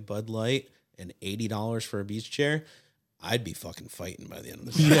tall boy Bud Light and $80 for a beach chair, I'd be fucking fighting by the end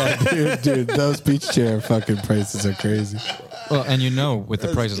of the day. Yeah, dude, those beach chair fucking prices are crazy. Well, and with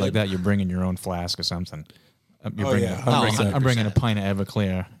the prices like that, you're bringing your own flask or something. I'm bringing a pint of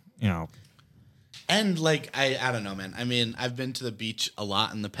Everclear. And like I don't know, man. I mean, I've been to the beach a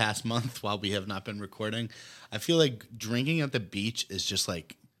lot in the past month while we have not been recording. I feel like drinking at the beach is just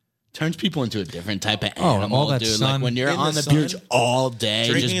like turns people into a different type of animal, all that dude. sun Like when you're in on the the beach sun, all day,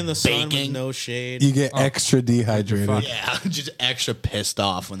 Drinking just in the sun with baking. no shade. You get extra dehydrated. Yeah, just extra pissed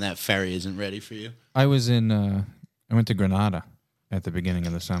off when that ferry isn't ready for you. I went to Granada at the beginning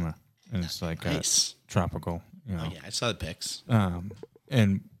of the summer, and it's like Nice. tropical. Oh yeah, I saw the pics.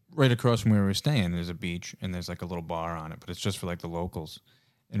 And right across from where we were staying, there's a beach, and there's like a little bar on it, but it's just for like the locals.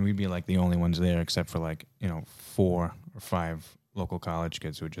 And we'd be like the only ones there, except for like 4 or 5 local college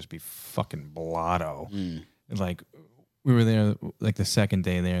kids who would just be fucking blotto. And, like we were there like the second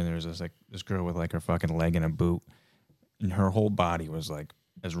day there, and there was this girl with like her fucking leg in a boot, and her whole body was like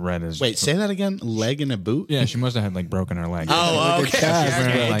as red as. Wait, say that again. Leg in a boot? Yeah, she must have had like broken her leg. Oh, Like a okay.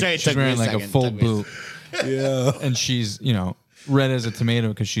 cat. She's wearing like a full boot. Yeah. And she's, red as a tomato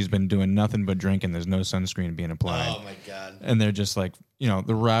because she's been doing nothing but drinking. There's no sunscreen being applied. Oh my God. And they're just like,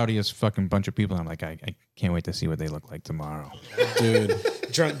 the rowdiest fucking bunch of people. I'm like, I can't wait to see what they look like tomorrow. Dude.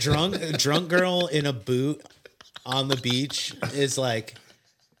 Drunk girl in a boot on the beach is like,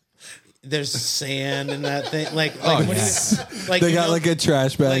 there's sand in that thing. Like what do you, like They got like a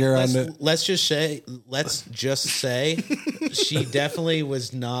trash bag around it. Let's just say she definitely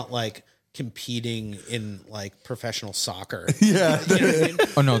was not like competing in like professional soccer. Yeah. You know what I mean?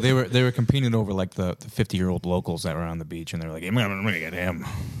 Oh no, they were competing over like the 50-year-old locals that were on the beach, and they're like, I'm gonna get him.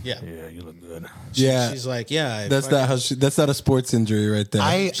 Yeah. Yeah, you look good. Yeah. She's like, yeah. That's not a sports injury right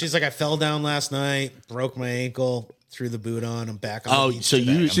there. She's like, I fell down last night, broke my ankle, threw the boot on, I'm back on the beach so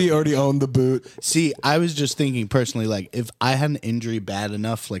today. She already owned the boot. See, I was just thinking personally, like if I had an injury bad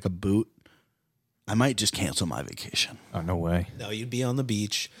enough, like a boot, I might just cancel my vacation. Oh no way. No, you'd be on the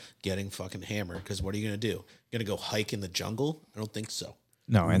beach getting fucking hammered because what are you going to do? You're going to go hike in the jungle? I don't think so.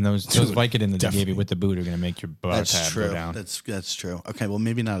 No, and those Vicodin that they gave you with the boot are gonna make your bar That's tab true. go down. That's true. Okay, well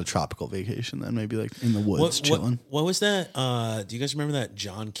maybe not a tropical vacation then. Maybe like in the woods chilling. What was that? Do you guys remember that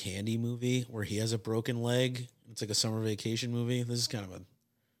John Candy movie where he has a broken leg? It's like a summer vacation movie. This is kind of a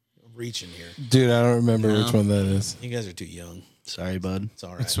reaching here. Dude, I don't remember which one that is. You guys are too young. Sorry, bud. It's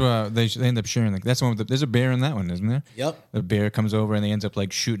all right. It's they end up sharing that's the one with there's a bear in that one, isn't there? Yep. The bear comes over and they ends up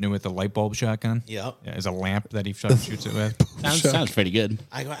like shooting it with a light bulb shotgun. Yep. Yeah, there's a lamp that he shoots it with. Sounds pretty good.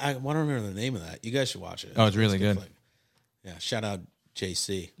 I want to remember the name of that. You guys should watch it. Oh, it's really a good. flick. Yeah. Shout out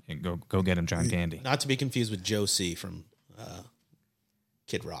JC. Yeah, go get him, John Candy. Not to be confused with Joe C from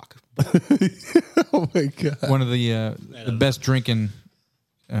Kid Rock. Oh my God. One of the best drinking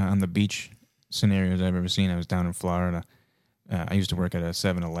on the beach scenarios I've ever seen. I was down in Florida. I used to work at a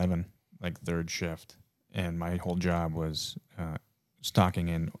 7-Eleven, like third shift, and my whole job was stocking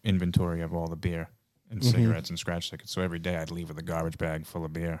in inventory of all the beer and cigarettes and scratch tickets. So every day I'd leave with a garbage bag full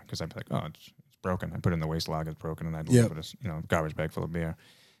of beer because I'd be like, oh, it's broken. I put it in the waste log, it's broken, and I'd leave with a garbage bag full of beer.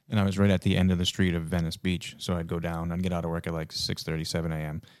 And I was right at the end of the street of Venice Beach, so I'd go down. I'd get out of work at like 6:30, 7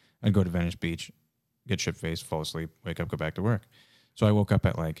 a.m. I'd go to Venice Beach, get shit-faced, fall asleep, wake up, go back to work. So I woke up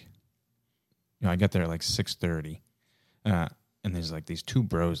at like, I got there at like 6:30. And there's like these two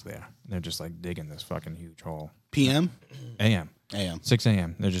bros there. They're just like digging this fucking huge hole. PM? AM. 6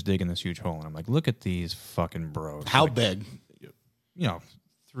 a.m. They're just digging this huge hole. And I'm like, look at these fucking bros. How like, big?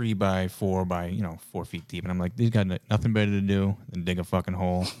 3 by 4 by, 4 feet deep. And I'm like, these guys got nothing better to do than dig a fucking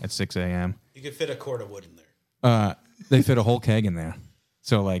hole at 6 a.m. You could fit a cord of wood in there. They fit a whole keg in there.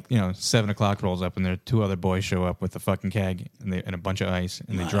 So like, 7 o'clock rolls up and there 2 other boys show up with the fucking keg and a bunch of ice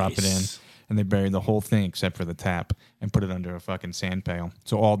and they drop it in. and they buried the whole thing except for the tap and put it under a fucking sand pail.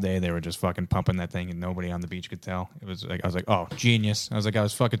 So all day they were just fucking pumping that thing, and nobody on the beach could tell. It was like I was like, oh, genius. I was like, I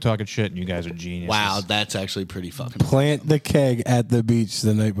was fucking talking shit, and you guys are geniuses. Wow, that's actually pretty fucking. Plant the keg at the beach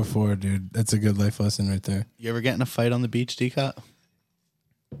the night before, dude. That's a good life lesson right there. You ever get in a fight on the beach, D-Cut?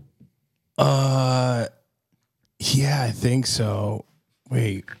 Yeah, I think so.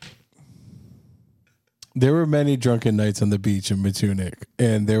 Wait. There were many drunken nights on the beach in Matunic,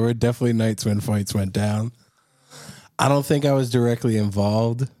 and there were definitely nights when fights went down. I don't think I was directly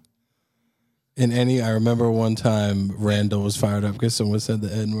involved in any. I remember one time Randall was fired up because someone said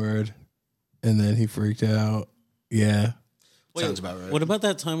the N-word, and then he freaked out. Yeah. Wait, Sounds about right. What about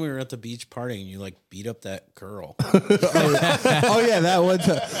that time we were at the beach partying and you like beat up that girl? Oh, yeah, that one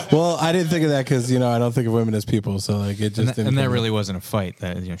time. Well, I didn't think of that because, I don't think of women as people, so like it just didn't. And that come really up. wasn't a fight.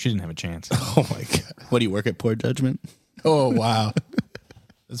 That she didn't have a chance. Oh, my God. What do you work at? Poor Judgment? Oh, wow.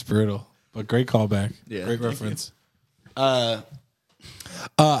 That's brutal. But great callback. Yeah. Great reference. I've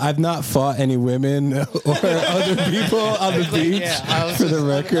not fought any women or other people on the beach, for the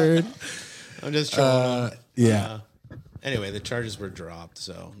record. I'm just trying. Yeah. Anyway, the charges were dropped,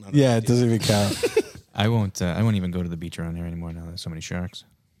 so not a Yeah, big it doesn't even count. I won't even go to the beach around here anymore now. There's so many sharks.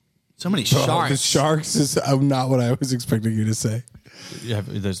 So many Oh, sharks. the sharks is not what I was expecting you to say. Yeah,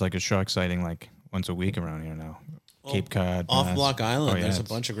 there's like a shark sighting like once a week around here now. Cape Cod, Off Mass. Block Island. Oh, yeah, There's a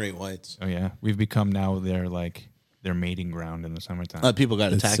it's- bunch of great whites. Oh yeah, we've become now their mating ground in the summertime. People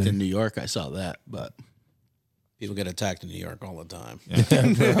got That's attacked sick. in New York. I saw that, but People get attacked in New York all the time.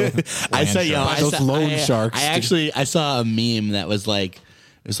 I saw Those lone sharks, dude. I saw a meme that was like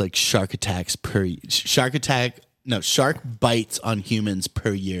it was like shark bites on humans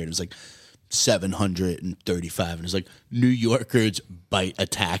per year. It was like 735, and it was like New Yorkers bite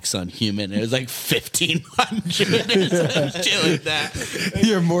attacks on human. It was like 1,500 or some shit like that.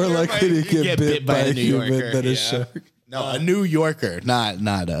 You're more likely to get bit by a New human Yorker, than a yeah. shark. No, a New Yorker, not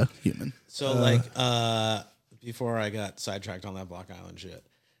a human. So before I got sidetracked on that Block Island shit,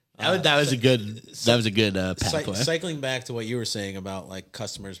 That was a good pathway. cycling back to what you were saying about like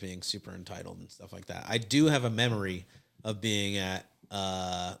customers being super entitled and stuff like that. I do have a memory of being at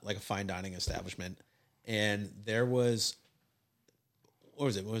like a fine dining establishment, and there was, what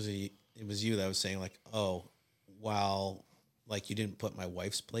was it? It was you that was saying like, oh, wow, like you didn't put my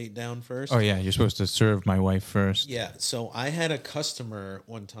wife's plate down first. Oh yeah, you're supposed to serve my wife first. Yeah. So I had a customer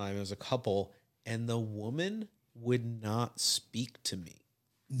one time. It was a couple, and the woman would not speak to me.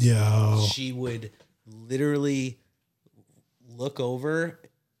 Yo. She would literally look over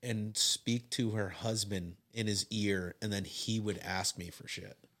and speak to her husband in his ear, and then he would ask me for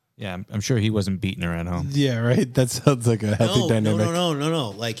shit. Yeah, I'm sure he wasn't beating her at home. Yeah, right? That sounds like a healthy dynamic. No.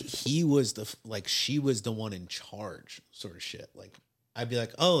 Like he was she was the one in charge, sort of shit. Like I'd be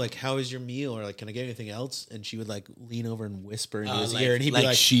like, oh, like how is your meal, or like can I get anything else? And she would like lean over and whisper into his ear, and he'd be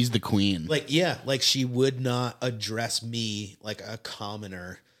like, she's the queen. like yeah, like she would not address me like a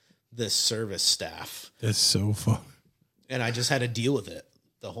commoner, the service staff, That's so fun. and I just had to deal with it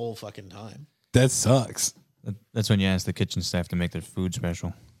the whole fucking time. That sucks. That's when you ask the kitchen staff to make their food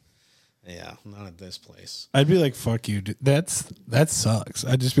special. Yeah, not at this place. I'd be like, fuck you. Dude. That sucks.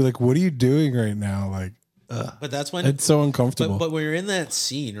 I'd just be like, what are you doing right now? Like, But that's when it's so uncomfortable. But when you're in that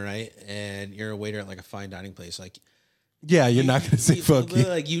scene, right, and you're a waiter at like a fine dining place, like yeah, you're not going to say fuck you.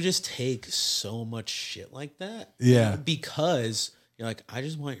 like you just take so much shit like that, Yeah. because you're like, I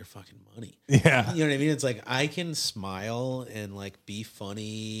just want your fucking money. Yeah. You know what I mean? It's like I can smile and like be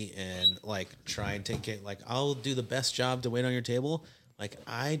funny and like try and take it. Like I'll do the best job to wait on your table. Like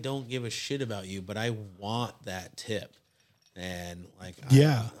I don't give a shit about you, but I want that tip, and like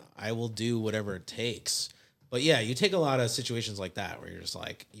Yeah. I will do whatever it takes. But yeah, you take a lot of situations like that where you're just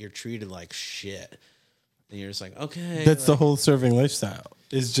like you're treated like shit, and you're just like, okay, That's the like, whole serving lifestyle.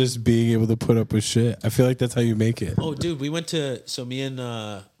 Is just being able to put up with shit. I feel like that's how you make it. Oh, dude, we went to me and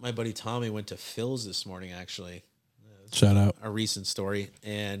my buddy Tommy went to Phil's this morning. Actually, Shout out. a recent story,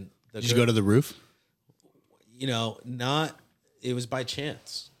 and Did you go to the roof? not. It was by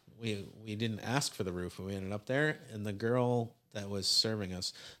chance. We didn't ask for the roof, and we ended up there. And the girl that was serving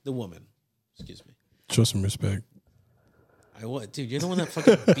us, the woman, excuse me, Show some respect. dude, you're the one that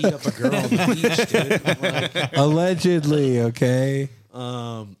fucking beat up a girl on the beach, dude. Like, Allegedly, okay.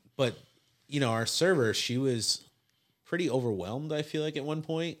 but our server, she was pretty overwhelmed, I feel like, at one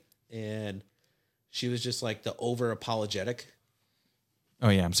point, and she was just like the over apologetic. Oh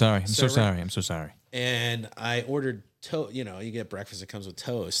yeah, I'm sorry. I'm so Server? sorry. I'm so sorry. And I ordered toast. You get breakfast that comes with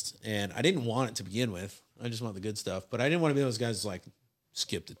toast, and I didn't want it to begin with. I just want the good stuff, but I didn't want to be those guys like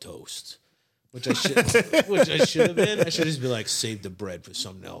skip the toast. which I should have been. I should just be like, save the bread for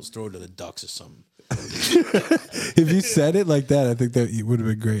something else. Throw it to the ducks or something. If you said it like that, I think that would have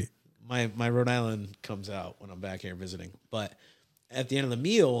been great. My Rhode Island comes out when I'm back here visiting. But at the end of the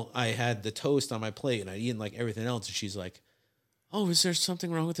meal, I had the toast on my plate and I'd eaten like everything else. And she's like, "Oh, is there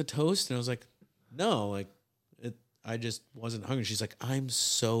something wrong with the toast?" And I was like, "No, like I just wasn't hungry." She's like, "I'm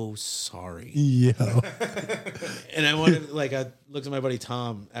so sorry." Yeah. And I wanted, like, I looked at my buddy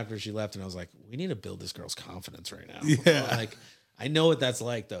Tom after she left and I was like, we need to build this girl's confidence right now. Yeah. Like, I know what that's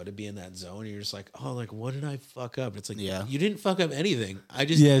like though, to be in that zone. You're just like, oh, like, what did I fuck up? It's like, Yeah. you didn't fuck up anything. I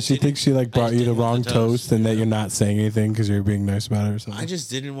just, Yeah, she thinks she like brought just you the didn't want wrong the toast. toast and that you're not saying anything because you're being nice about it or something. I just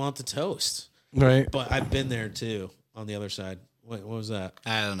didn't want the toast. Right. But I've been there too on the other side. What was that?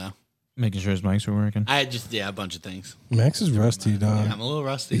 I don't know. Making sure his mics were working. I just a bunch of things. Max is rusty, dog. I'm a little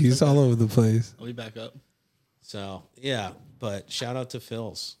rusty. He's all over the place. I'll be back up. So yeah, but shout out to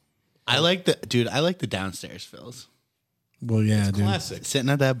Phil's. I like the downstairs Phil's. Well, yeah, dude. Classic. Sitting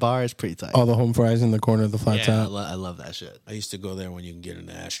at that bar is pretty tight. All the home fries in the corner of the flat yeah, top. I love that shit. I used to go there when you can get an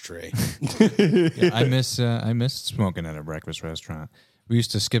ashtray. Yeah, I miss smoking at a breakfast restaurant. We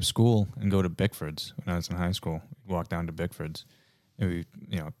used to skip school and go to Bickford's when I was in high school. Walk down to Bickford's, and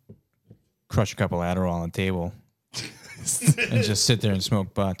we, crush a couple Adderall on the table, and just sit there and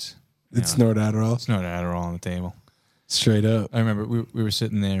smoke butts. It's snort Adderall. Snort Adderall on the table. Straight up. I remember we were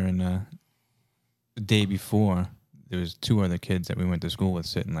sitting there, and the day before there was two other kids that we went to school with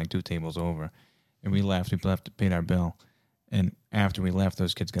sitting like two tables over, and we left. We paid our bill, and after we left,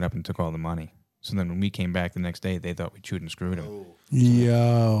 those kids got up and took all the money. So then when we came back the next day, they thought we chewed and screwed them.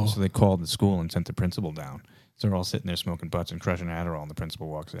 Yo. So they called the school and sent the principal down. So they're all sitting there smoking butts and crushing Adderall, and the principal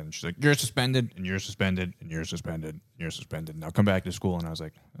walks in. And she's like, "You're suspended, and you're suspended, and you're suspended, and you're suspended. Now come back to school." And I was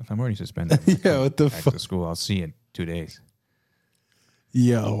like, "If I'm already suspended, I'm Yeah, what the back fuck? to school. I'll see you in 2 days."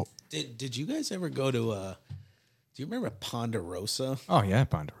 Yo. Did you guys ever go to do you remember Ponderosa? Oh, yeah,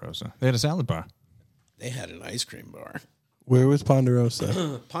 Ponderosa. They had a salad bar. They had an ice cream bar. Where was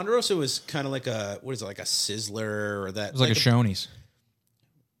Ponderosa? Ponderosa was kind of like a like a Sizzler or that. It was like a Shoney's.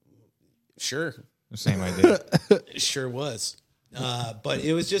 Sure, The same idea. it sure was. But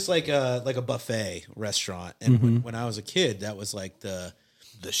it was just like a buffet restaurant. And when I was a kid, that was like the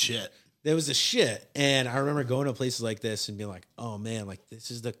shit. There was a shit. And I remember going to places like this and being like, oh man, like this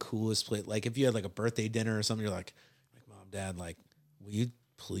is the coolest place. Like if you had like a birthday dinner or something, you're like Mom, Dad, like, will you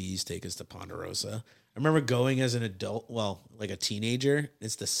please take us to Ponderosa? I remember going as an adult, well, like a teenager.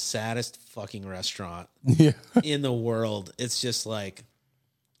 It's the saddest fucking restaurant Yeah. in the world. It's just like,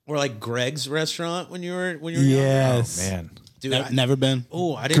 or like Greg's restaurant when you were Yes. Man. Dude, Never been.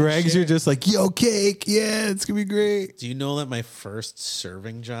 Oh, I didn't. Greg's, share. you're just like, yo, cake. Yeah, it's going to be great. Do you know that my first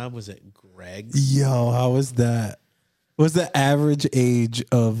serving job was at Greg's? Yo, how was that? What's the average age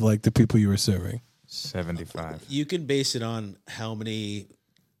of like the people you were serving? 75. You can base it on how many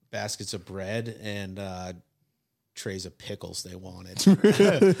baskets of bread and trays of pickles they wanted.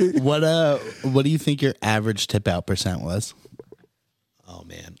 What do you think your average tip out percent was? Oh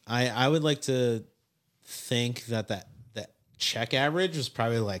man, I would like to think that check average was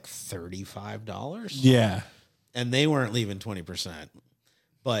probably like $35. Yeah. And they weren't leaving 20%.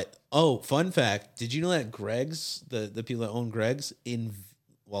 But fun fact, did you know that Greg's, the people that own Greg's,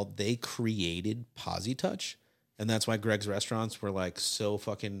 they created PosiTouch? And that's why Greg's restaurants were like so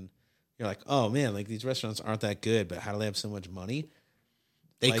fucking, you're like, oh man, like these restaurants aren't that good, but how do they have so much money?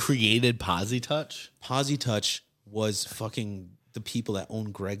 They Like- created PosiTouch. PosiTouch was fucking the people that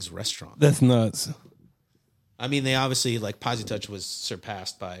own Greg's restaurant. That's nuts. I mean, they obviously, like, PosiTouch was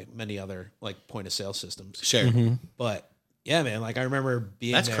surpassed by many other, like, point-of-sale systems. Sure. But, yeah, man, like, I remember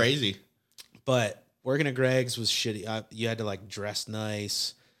being That's there. crazy. But working at Greg's was shitty. You had to, like, dress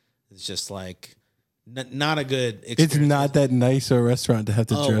nice. It's just, like, not a good experience. It's not that nice a restaurant to have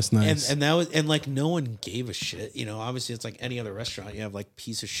to dress nice. And that was, and, like, no one gave a shit. You know, obviously, it's like any other restaurant. You have, like,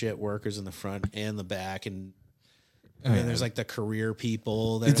 piece of shit workers in the front and the back. And there's, like, the career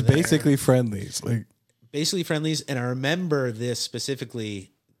people. That It's are there. basically Friendlies. Like, Basically Friendlies. And I remember this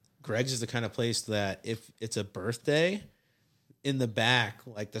specifically. Greg's is the kind of place that if it's a birthday, in the back,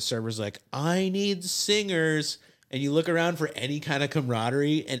 like the server's like, I need singers. And you look around for any kind of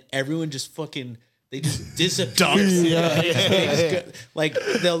camaraderie and everyone just fucking, they just disappear. They just like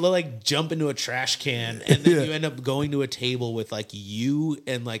they'll like jump into a trash can and then you end up going to a table with like you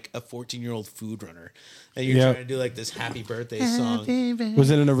and like a 14-year-old food runner. And you're Yep. trying to do like this happy birthday song. was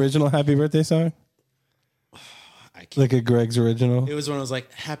it an original Happy Birthday song? I can't. Like a Greg's original? It was when I was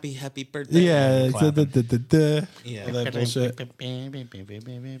like, happy birthday. Yeah. It's Clapping. the Yeah. all that bullshit.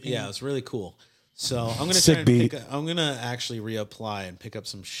 Yeah, it was really cool. So I'm gonna Sick try and beat. I'm gonna actually reapply and pick up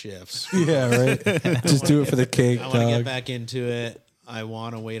some shifts. Yeah, right. Just do it for the cake, I want to get dog. back into it. I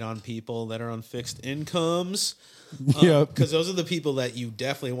want to wait on people that are on fixed incomes. Yep. Because those are the people that you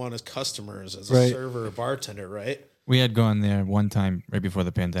definitely want as customers, as a Right. server or bartender, right? We had gone there one time right before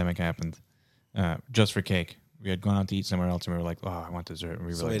the pandemic happened, just for cake. We had gone out to eat somewhere else, and we were like, "Oh, I want dessert." And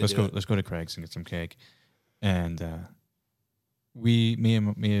we were way like, to "Let's go to Craig's and get some cake." And me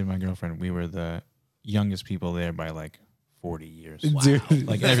and my girlfriend, we were the youngest people there by like 40 years. Dude,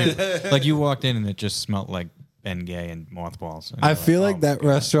 Like you walked in and it just smelled like Ben Gay and mothballs. And I you're feel like "Oh, that God."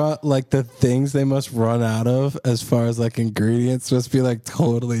 restaurant, like the things they must run out of as far as like ingredients must be like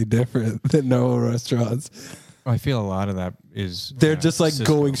totally different than normal restaurants. I feel a lot of that is They're just like Cisco.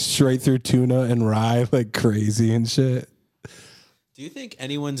 going straight through tuna and rye like crazy and shit. Do you think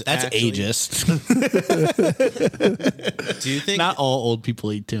anyone's That's actually, ageist. Do you think? Not all old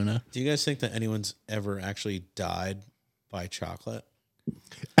people eat tuna. Do you guys think that anyone's ever actually died by chocolate?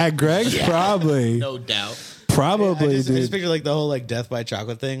 At Greg's, probably. No doubt. Probably, I just dude. picture like the whole like death by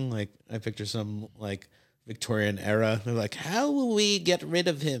chocolate thing. Like I picture some like Victorian era. They're like, how will we get rid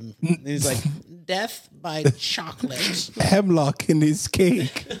of him? And he's like, death by chocolate. Hemlock in his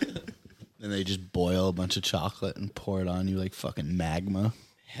cake. And they just boil a bunch of chocolate and pour it on you like fucking magma.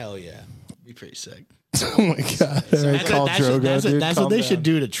 Hell yeah. Be pretty sick. Oh my god! Call Drogo, dude. That's Calm what they down. should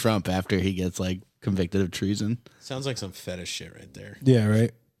do to Trump after he gets like convicted of treason. Sounds like some fetish shit right there. Yeah,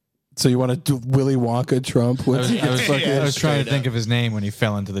 right. So you want to do Willy Wonka Trump? I was trying to think of his name when he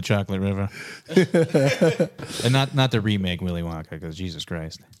fell into the chocolate river, and not the remake Willy Wonka, because Jesus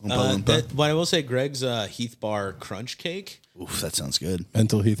Christ. But I will say, Greg's Heath Bar Crunch Cake. Oof, that sounds good.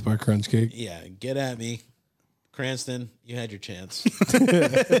 Mental Heath Bar Crunch Cake. Yeah, get at me, Cranston. You had your chance.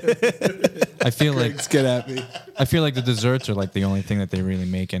 I feel like Get at me. I feel like the desserts are like the only thing that they really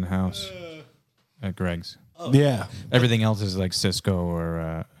make in house at Greg's. Yeah. Everything else is like Cisco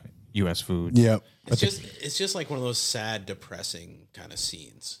or U.S. Food. Yep. It's just like one of those sad, depressing kind of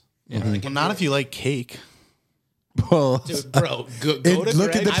scenes. Well, not if you like cake. Well, Dude, bro, go it- to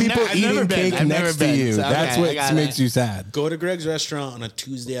look at Greg's. the people I've never eating been. cake I've never next to been, you. so That's okay, I what gotta- makes you sad. Go to Greg's restaurant on a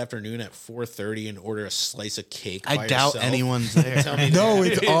Tuesday afternoon at 4:30 and order a slice of cake. I by doubt yourself. anyone's there. Tell me No,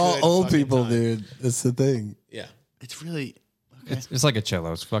 that. it's all Good old fucking people, time. dude. That's the thing. Yeah. It's really It's like a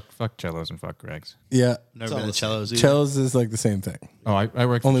Cellos. Fuck Cellos and fuck Greg's. Yeah. never all been to the same. cellos either. Cellos is like the same thing. Oh, I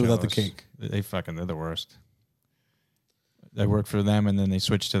work for Only without the Cellos. cake. They're the worst. I worked for them, and then they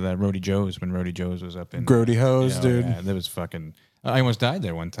switched to that Rody Joe's when Rody Joe's was up in Grody Hose, Yeah, dude. Yeah, that was fucking. I almost died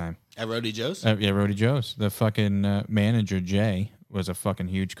there one time. At Rody Joe's? Yeah, Rody Joe's. The fucking manager Jay was a fucking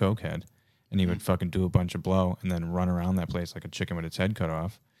huge cokehead, and he would fucking do a bunch of blow and then run around that place like a chicken with its head cut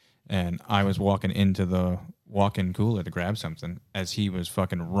off. And I was walking into the walk-in cooler to grab something as he was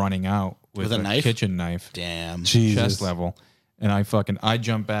fucking running out with a a knife? kitchen knife, Damn. Jesus. chest level. And I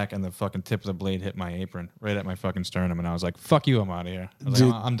jumped back, and the fucking tip of the blade hit my apron right at my fucking sternum, and I was like, "Fuck you, I'm out of here." I was Dude.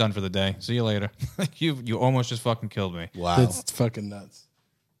 like, "I'm done for the day. See you later." you almost just fucking killed me. Wow. That's fucking nuts.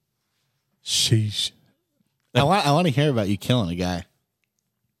 Sheesh. I want to hear about you killing a guy.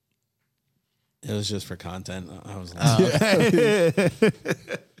 It was just for content. I was like,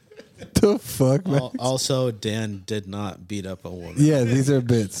 The fuck, man? Also, Dan did not beat up a woman. Yeah, these are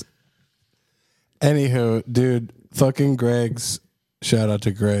bits. Anywho, dude, fucking Greg's. Shout out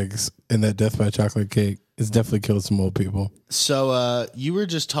to Greg's and that Death by Chocolate cake. It's definitely killed some old people. So you were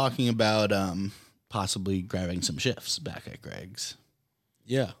just talking about possibly grabbing some shifts back at Greg's.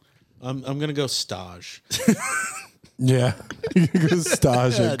 Yeah. I'm gonna go stage. Yeah. You go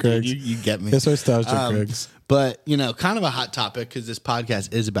stage Yeah, at dude, Greg's. you get me. That's why stage at Greg's. But, kind of a hot topic because this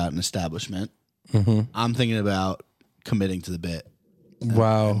podcast is about an establishment. I'm thinking about committing to the bit.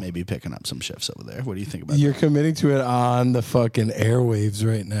 Wow. Maybe picking up some shifts over there. What do you think about You're that? committing to it on the fucking airwaves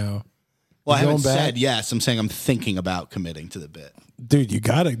right now. Well, I Going haven't back? said yes. I'm saying I'm thinking about committing to the bit. Dude, you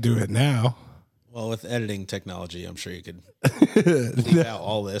got to do it now. Well, with editing technology, I'm sure you could leave out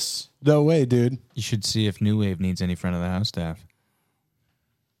all this. No way, dude. You should see if New Wave needs any front of the house staff.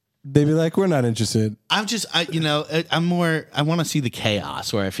 They'd be like, we're not interested. I'm more. I want to see the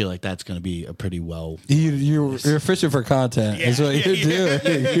chaos where I feel like that's going to be a pretty well. You're fishing for content. Is what you're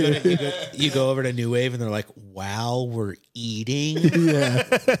doing. You go over to New Wave and they're like, "Wow, we're eating." Yeah.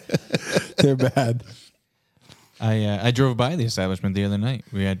 They're bad. I drove by the establishment the other night.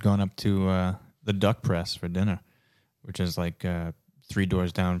 We had gone up to the Duck Press for dinner, which is like 3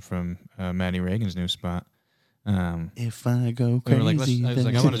 doors down from Maddie Reagan's new spot. If I go We crazy, were like, I was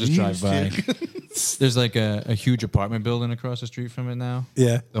like, I want to just drive by. There's like a huge apartment building across the street from it now.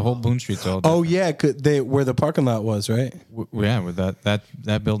 Yeah. The whole Boone Street's all. Oh yeah, where the parking lot was, right? Yeah, with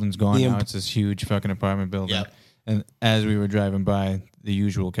that building's gone The now. It's this huge fucking apartment building. Yep. And as we were driving by, the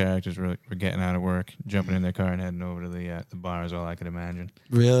usual characters were getting out of work, jumping in their car and heading over to the bar. Is all I could imagine.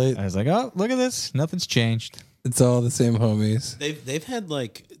 Really? I was like, oh, look at this. Nothing's changed. It's all the same homies. They've had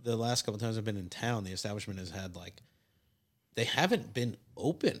like the last couple times I've been in town, the establishment has had like they haven't been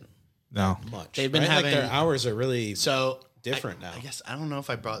open No. much. They've been right? having- like their hours are really So different now. I guess I don't know if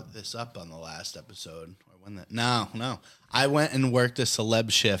I brought this up on the last episode or when that. No. I went and worked a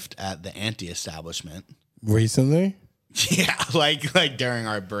celeb shift at the anti-establishment. Recently? Yeah, like during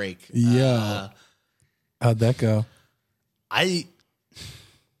our break. Yeah. How'd that go?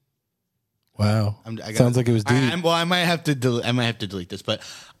 Wow. Sounds like it was deep. I might have to delete this, but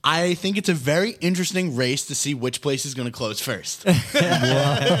I think it's a very interesting race to see which place is going to close first.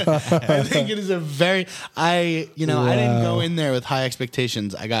 I think it is a very I didn't go in there with high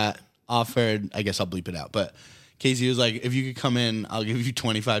expectations. I got offered, I guess I'll bleep it out, but Casey was like, if you could come in, I'll give you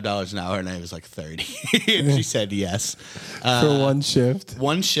 $25 an hour, and I was like 30. And she said yes. For one shift.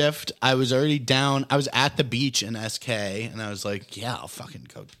 One shift, I was already down. I was at the beach in SK, and I was like, yeah, I'll fucking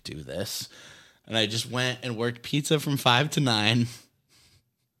go do this. And I just went and worked pizza from 5 to 9.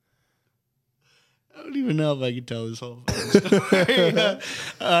 I don't even know if I can tell this whole story.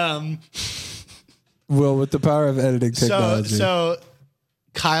 Well, with the power of editing technology. So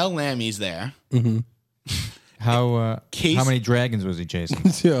Kyle Lammy's there. How Case- how many dragons was he chasing?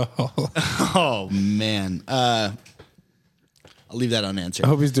 Yeah. Oh, man. I'll leave that unanswered. I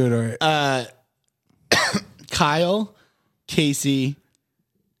hope he's doing all right. Kyle, Casey,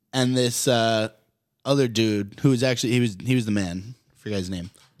 and this other dude who was actually he was the man. I forgot his name.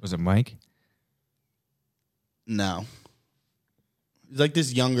 Was it Mike? No. He's like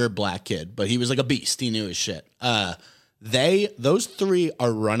this younger black kid, but he was like a beast. He knew his shit. Those three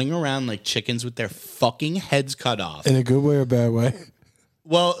are running around like chickens with their fucking heads cut off. In a good way or bad way?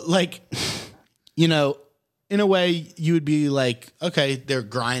 Well, like, in a way you would be like, okay, they're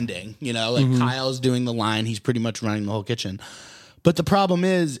grinding, like Kyle's doing the line. He's pretty much running the whole kitchen. But the problem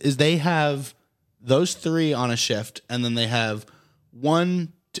is they have those three on a shift, and then they have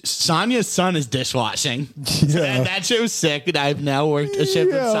one. Sonia's son is dishwashing. Yeah. That shit was sick. And I've now worked a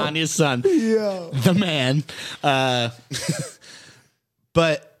shift with Sonia's son. Yeah. The man.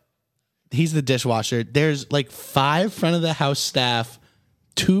 But he's the dishwasher. There's like 5 front of the house staff,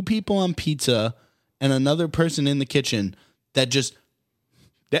 2 people on pizza, and another person in the kitchen that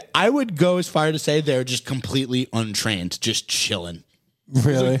I would go as far to say they're just completely untrained, just chilling.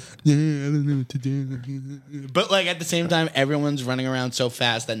 Really? Yeah, I don't know what to do. But like at the same time, everyone's running around so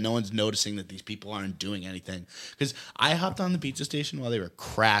fast that no one's noticing that these people aren't doing anything. Because I hopped on the pizza station while they were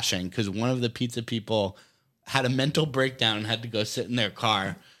crashing because one of the pizza people had a mental breakdown and had to go sit in their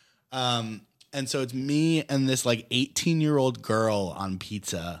car. And so it's me and this like 18-year-old girl on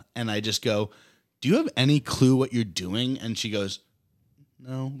pizza. And I just go, do you have any clue what you're doing? And she goes,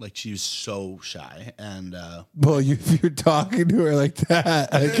 no, like she was so shy. And Well, if you're talking to her like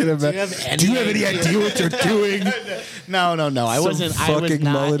that, I can imagine. Do you have any idea what you're doing? No. I Some wasn't. I was fucking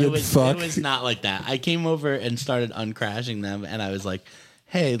not. mulleted fuck. It was not like that. I came over and started uncrashing them, and I was like,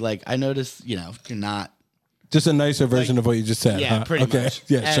 "Hey, like I noticed, you're not." Just a nicer version of what you just said. Yeah, huh? pretty okay. much.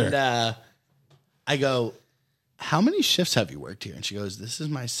 Yeah, and, sure. I go, how many shifts have you worked here? And she goes, this is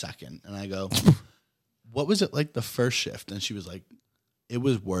my second. And I go, what was it like the first shift? And she was like, it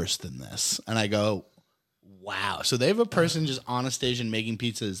was worse than this. And I go, wow. So they have a person just on a station making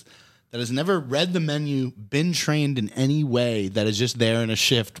pizzas that has never read the menu, been trained in any way, that is just there in a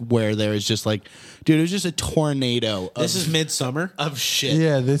shift where there is just like, dude, it was just a tornado This is midsummer, of shit.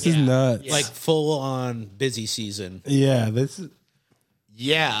 Yeah, this is nuts. like full on busy season. Yeah, this is.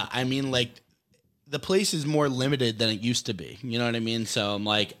 Yeah, I mean, like, the place is more limited than it used to be. You know what I mean? So I'm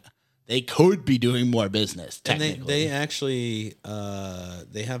like, they could be doing more business, And technically. they actually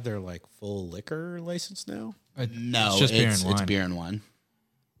they have their like full liquor license now. no, It's just beer and it's wine. beer and wine.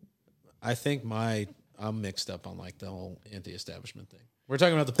 I think I'm mixed up on like the whole anti-establishment thing. We're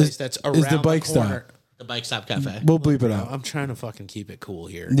talking about the place that's around is the bike stop. corner. The Bike Stop Cafe. We'll bleep it out. I'm trying to fucking keep it cool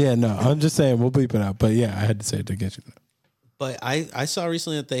here. Yeah, no, I'm just saying we'll bleep it out. But yeah, I had to say it to get you. But I saw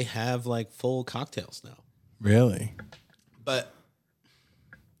recently that they have like full cocktails now. Really? But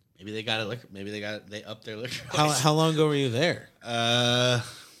maybe they got it liquor. Maybe they upped their liquor. How long ago were you there?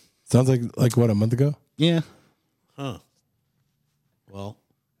 Sounds like what, a month ago? Yeah. Huh. Well,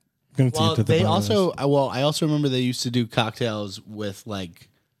 I'm gonna Well, get to the they bottom of this. also. I also remember they used to do cocktails with like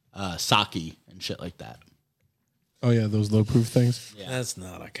sake and shit like that. Oh yeah, those low proof things. That's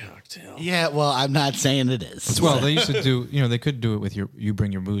not a cocktail. Yeah, well, I'm not saying it is. Well, they used to do, they could do it with you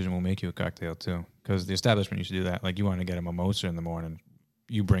bring your booze and we'll make you a cocktail too. Because the establishment used to do that. Like you want to get a mimosa in the morning,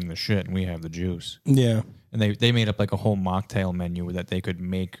 you bring the shit and we have the juice. Yeah. And they made up like a whole mocktail menu that they could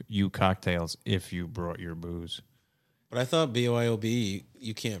make you cocktails if you brought your booze. But I thought BYOB,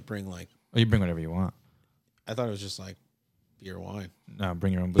 you can't bring like, Or you bring whatever you want. I thought it was just like beer, wine. No,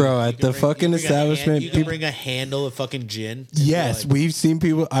 bring your own booze. Bro, at the fucking establishment, You can bring a handle of fucking gin. yes, Like, we've seen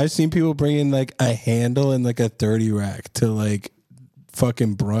people. I've seen people bringing like a handle and like a 30 rack to like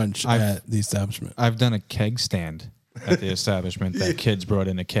fucking brunch at the establishment. I've done a keg stand at the establishment that kids brought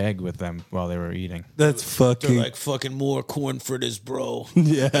in a keg with them while they were eating. That's they're fucking like fucking more corn fritters, bro.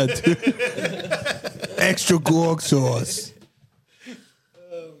 yeah, dude. Extra gorg sauce.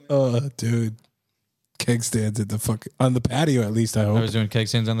 Oh, dude. Keg stands at the on the patio at least. I I hope. was doing keg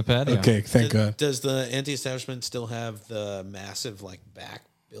stands on the patio. Okay, thank God. Does the anti-establishment still have the massive like back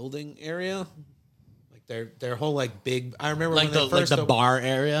building area? Like their whole like big. I remember like when they first the bar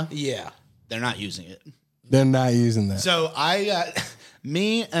area. Yeah, They're not using it. They're not using that. So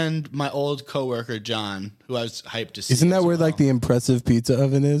me and my old coworker John, who I was hyped to see. Isn't that as where well. like the impressive pizza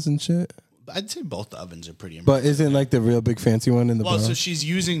oven is and shit? I'd say both the ovens are pretty But impressive. isn't like the real big fancy one in the Well, bar? so she's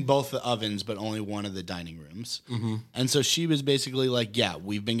using both the ovens, but only one of the dining rooms. Mm-hmm. And so she was basically like, yeah,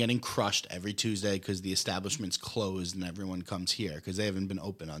 we've been getting crushed every Tuesday because the establishment's closed and everyone comes here because they haven't been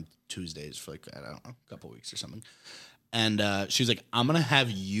open on Tuesdays for like, I don't know, a couple weeks or something. And she's like, I'm going to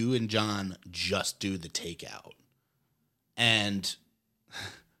have you and John just do the takeout. And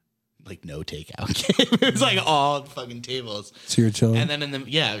like no takeout. It was like all fucking tables. So you're chilling. And then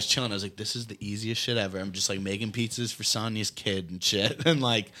I was chilling. I was like, this is the easiest shit ever. I'm just like making pizzas for Sonia's kid and shit. And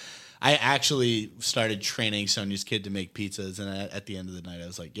like, I actually started training Sonia's kid to make pizzas. And at the end of the night, I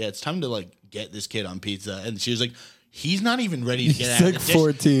was like, yeah, it's time to like get this kid on pizza. And she was like, he's not even ready to get He's out like of the dish.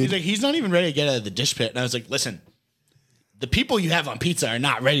 14. He's like, he's not even ready to get out of the dish pit. And I was like, listen, the people you have on pizza are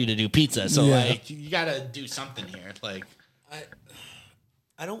not ready to do pizza. So Yeah. like, you got to do something here. Like,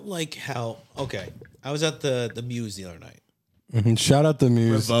 I don't like how. Okay, I was at the Muse the other night. Mhm. Shout out the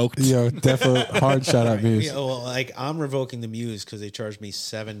Muse. Revoked. Yo, definitely hard shout out Muse. Yeah, well, like I'm revoking the Muse because they charged me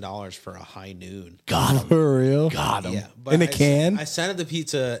 $7 for a high noon. got him. For real? Got him. Yeah, but In a I can? I sat at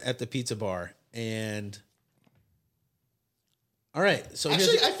the pizza bar, and all right. So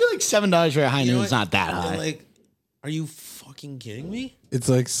Actually, here's, I feel like $7 for a high you know noon is what? not that high. Like, are you fucking kidding me? It's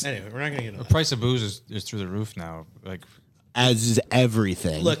like Anyway, we're not gonna get into The that. price of booze is through the roof now. Like, As is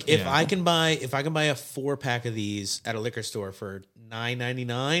everything. Look, if Yeah. I can buy a 4-pack of these at a liquor store for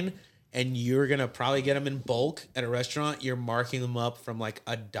 $9.99, and you're gonna probably get them in bulk at a restaurant, you're marking them up from like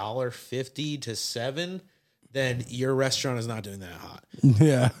 $1.50 to $7. Then your restaurant is not doing that hot.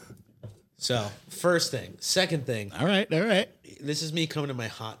 yeah. So, first thing. Second thing, all right. this is me coming to my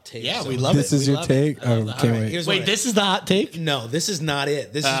hot take. Yeah, So- we love This it. is We your love take? it. I love Oh, that. can't All right, wait. Here's Wait, what this is the hot take? No, this is not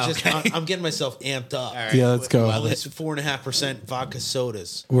it. This is just okay. I'm getting myself amped up. right. Yeah, let's go. All these 4.5% vodka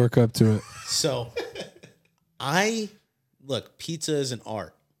sodas. Work up to it. So, look, pizza is an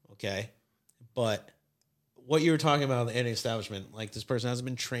art, okay? But what you were talking about in the establishment, like this person hasn't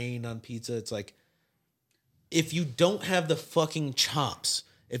been trained on pizza. It's like, if you don't have the fucking chops,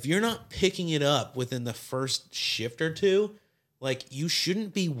 if you're not picking it up within the first shift or two, like you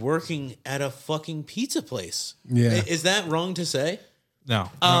shouldn't be working at a fucking pizza place. Yeah. Is that wrong to say? no.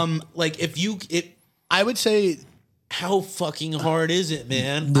 Like if you I would say, how fucking hard is it,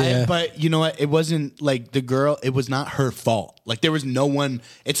 man? Yeah. but you know what? It wasn't like the girl, it was not her fault. Like there was no one,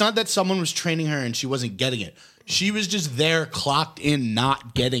 it's not that someone was training her and she wasn't getting it. She was just there clocked in,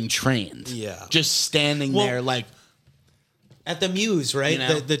 not getting trained. Yeah. Just standing Well, there like, At the Muse, right? You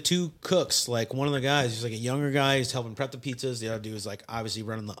know? The two cooks, like one of the guys, he's like a younger guy, he's helping prep the pizzas. The other dude is like obviously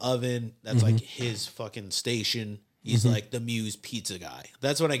running the oven. That's like his fucking station. He's like the Muse pizza guy.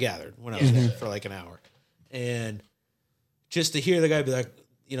 That's what I gathered when I was there for like an hour. And just to hear the guy be like,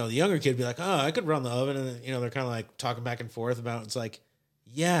 you know, the younger kid be like, oh, I could run the oven. And, you know, they're kind of like talking back and forth about it. It's like,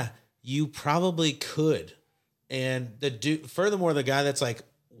 yeah, you probably could. And the dude, furthermore, the guy that's like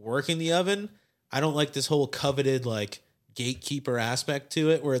working the oven, I don't like this whole coveted like gatekeeper aspect to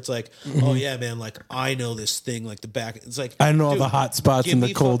it where it's like, oh yeah, man, like I know this thing like the back. It's like I know all dude, the hot spots give and the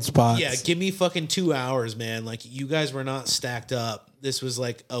me cold spots. Yeah, give me fucking 2 hours, man. Like you guys were not stacked up. This was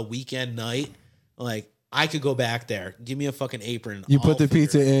like a weekend night. Like I could go back there. Give me a fucking apron. You I'll put the figure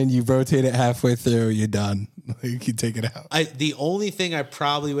pizza it. in, you rotate it halfway through, you're done. You can take it out. The only thing I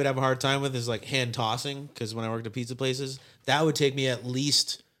probably would have a hard time with is like hand tossing, because when I worked at pizza places, that would take me at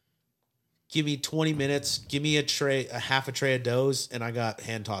least, give me 20 minutes, give me a half a tray of doughs, and I got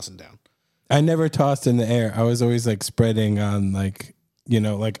hand tossing down. I never tossed in the air. I was always like spreading on like,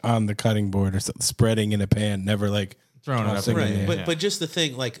 like on the cutting board or something, spreading in a pan, never like Throwing it up tossing in in the the air. air. But just the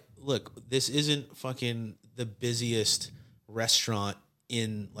thing, like, look, this isn't fucking the busiest restaurant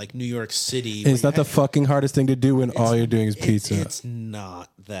in like New York City. It's not the fucking hardest thing to do when all you're doing is pizza. It's not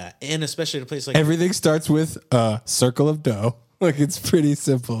that, and especially at a place like Everything starts with a circle of dough. Like, it's pretty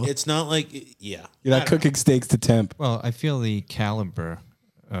simple. it's not like You're not cooking steaks to temp. Well, I feel the caliber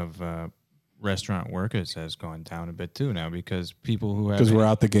of restaurant workers has gone down a bit too now because people who have Because we're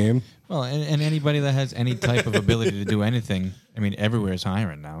out the game. well, and anybody that has any type of ability to do anything, I mean, everywhere is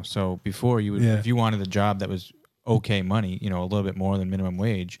hiring now. So before you would, if you wanted a job that was okay money, a little bit more than minimum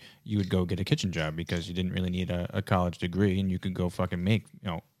wage, you would go get a kitchen job because you didn't really need a college degree and you could go fucking make,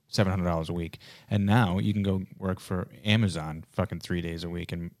 $700 a week. And now you can go work for Amazon fucking 3 days a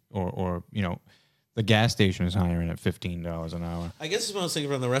week and or the gas station is hiring at $15 an hour. I guess it's what I was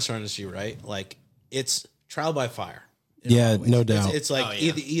thinking from the restaurant industry, right? Like it's trial by fire. Yeah, Always. no doubt. It's like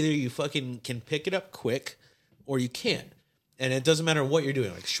either you fucking can pick it up quick or you can't. And it doesn't matter what you're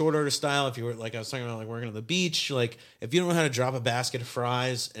doing, like short order style. If you were like I was talking about, like working on the beach, like if you don't know how to drop a basket of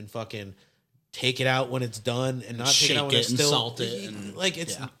fries and fucking take it out when it's done and not take it out when it's and still salt it and- like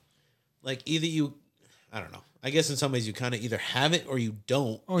it's like either you, I don't know. I guess in some ways you kind of either have it or you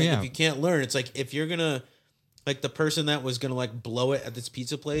don't. Oh, Like, yeah. If you can't learn, it's like if you're gonna, like the person that was gonna like blow it at this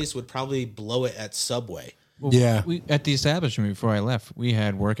pizza place would probably blow it at Subway. Yeah. We at the establishment before I left, we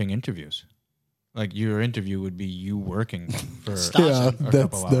had working interviews. Like your interview would be you working for Yeah, a that's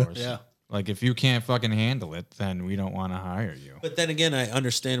couple the- hours. Yeah. Like if you can't fucking handle it, then we don't want to hire you. But then again, I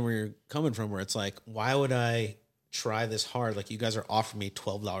understand where you're coming from. Where it's like, why would I try this hard? Like you guys are offering me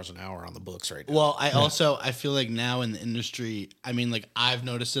 $12 an hour on the books right now. Well, I feel like now in the industry, I mean, like I've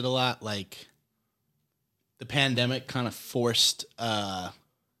noticed it a lot. Like the pandemic kind of forced,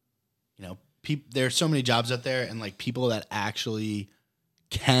 there's so many jobs out there, and like people that actually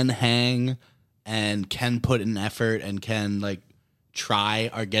can hang and can put in effort and can like try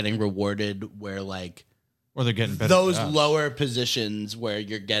are getting rewarded. Where like Or they're getting better. those jobs. lower positions where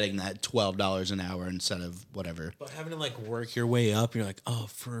you're getting that $12 an hour instead of whatever. But having to like work your way up, you're like, oh,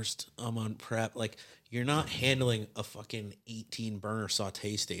 first I'm on prep. Like you're not handling a fucking 18 burner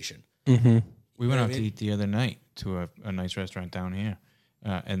saute station. We went out to eat the other night to a nice restaurant down here,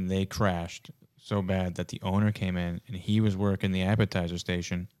 and they crashed so bad that the owner came in and he was working the appetizer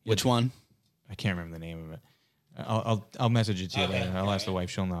station. Which one? I can't remember the name of it. I'll message it to you later. I'll ask the wife;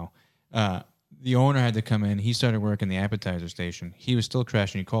 she'll know. The owner had to come in. He started working the appetizer station. He was still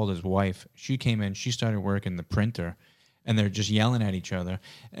crashing. He called his wife. She came in. She started working the printer, and they're just yelling at each other.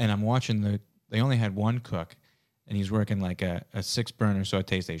 And I'm watching they only had one cook, and he's working like a 6-burner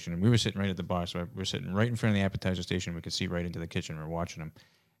saute station. And we were sitting right at the bar, so we were sitting right in front of the appetizer station. We could see right into the kitchen. We're watching him,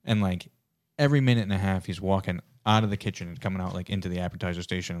 and like every minute and a half, he's walking out of the kitchen and coming out like into the appetizer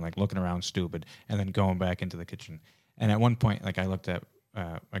station and like looking around stupid, and then going back into the kitchen. And at one point, like I looked at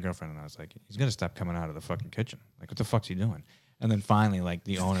my girlfriend and I was like, he's gonna stop coming out of the fucking kitchen. Like, what the fuck's he doing? And then finally, like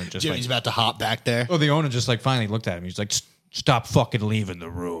the owner just Jimmy's about to hop back there. the owner just like finally looked at him. He's like, stop fucking leaving the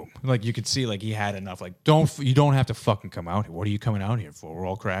room. Like you could see, like he had enough. Like, you don't have to fucking come out here. What are you coming out here for? We're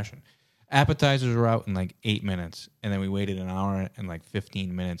all crashing. Appetizers were out in like 8 minutes, and then we waited an hour and like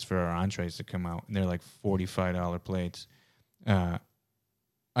 15 minutes for our entrees to come out, and they're like $45 plates. I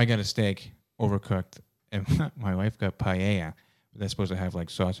got a steak, overcooked, and my wife got paella. That's supposed to have like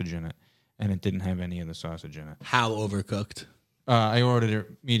sausage in it, and it didn't have any of the sausage in it. How overcooked? I ordered it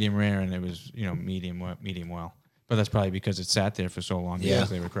medium rare, and it was medium well. But that's probably because it sat there for so long because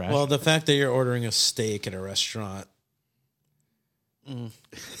they were crashing. Well, the fact that you're ordering a steak at a restaurant.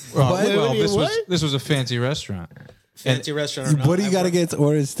 This was a fancy restaurant. Fancy restaurant or not, What do you I've got worked- against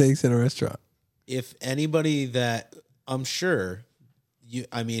ordering steaks at a restaurant? If anybody that I'm sure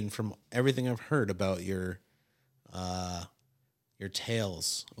from everything I've heard about your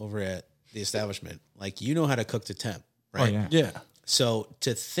tales over at the establishment, like you know how to cook to temp, right? Oh yeah. Yeah. So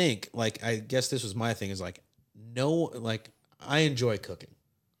to think, like, I guess this was my thing is like, I enjoy cooking.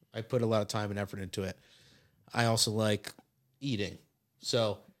 I put a lot of time and effort into it. I also like eating.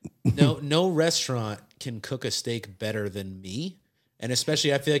 So no restaurant can cook a steak better than me. And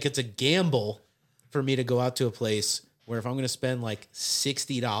especially I feel like it's a gamble for me to go out to a place where if I'm going to spend like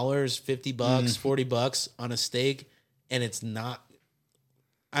 $60, $50, $40 on a steak and it's not,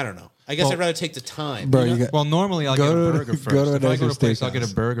 I don't know. I guess I'd rather take the time. Bro, you know? you got Well, normally I'll Go get a to- burger first. go to If I go to a another place, I'll get a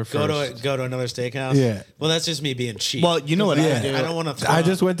steakhouse. burger first. Go to another steakhouse. Yeah. Well, that's just me being cheap. Well, you know what I do? I don't want to. I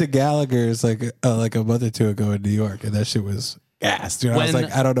just went to Gallagher's like a month or two ago in New York, and that shit was gas, dude. I was When-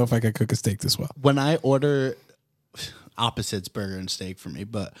 like, I don't know if I could cook a steak this well. When I order, opposites burger and steak for me.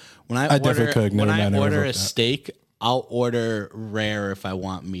 But when I definitely order, could. when Never I mind, I order a revoked that. steak, I'll order rare if I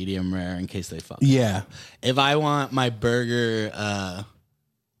want medium rare in case they fuck. Yeah. If I want my burger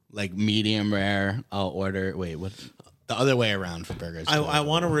like medium rare, I'll order. Wait, what? The other way around for burgers. I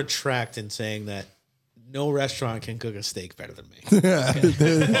want to retract in saying that no restaurant can cook a steak better than me.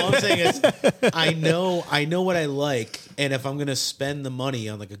 All I'm saying is I know what I like, and if I'm gonna spend the money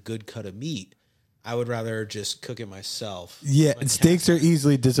on like a good cut of meat, I would rather just cook it myself. Yeah, steaks are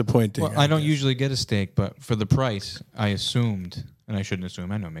easily disappointing. Well, I don't usually get a steak, but for the price, I assumed, and I shouldn't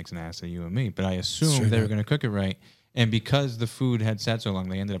assume, I know it makes an ass of you and me, but I assumed they were going to cook it right. And because the food had sat so long,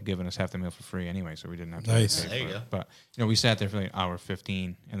 they ended up giving us half the meal for free anyway, so we didn't have to Nice. pay There you for it. go. But, we sat there for like an hour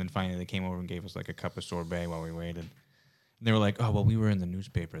 15, and then finally they came over and gave us like a cup of sorbet while we waited. And they were like, oh, well, we were in the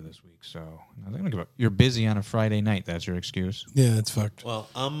newspaper this week, so I was like, I don't give a- you're busy on a Friday night. That's your excuse. Yeah, that's fucked. Well,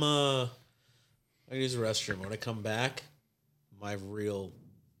 I use the restroom. When I come back, I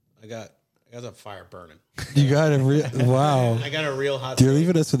got the fire burning. You got a real wow. I got a real hot You're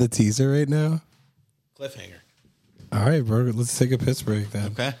leaving us with a teaser right now? cliffhanger. All right, bro. Let's take a piss break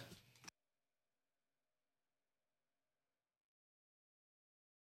then. Okay.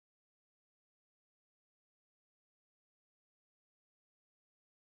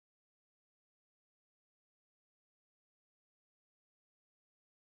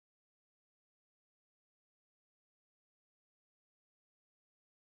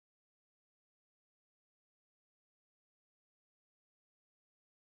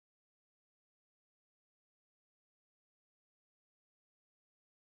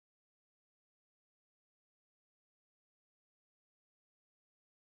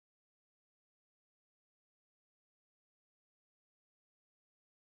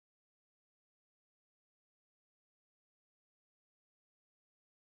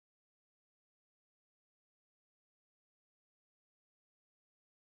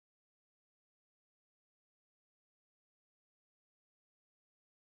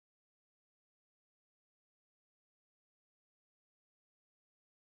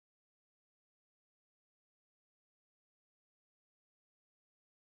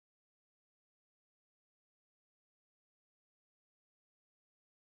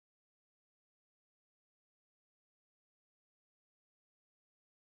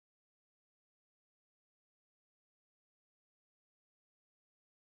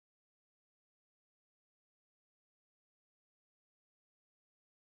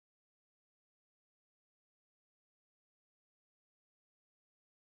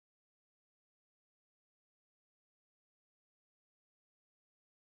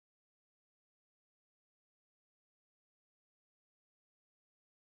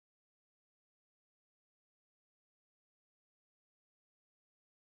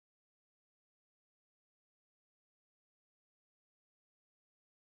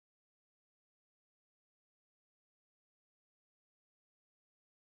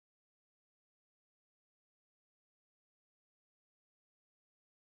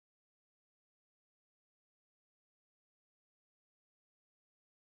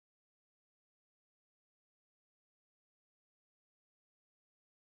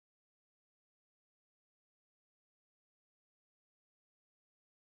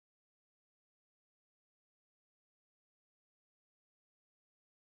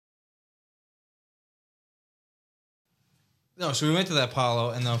 No, so we went to that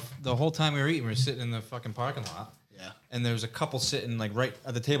Apollo, and the whole time we were eating, we were sitting in the fucking parking lot. Yeah. And there was a couple sitting like right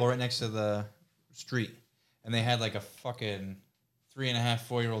at the table right next to the street, and they had like a fucking 3.5,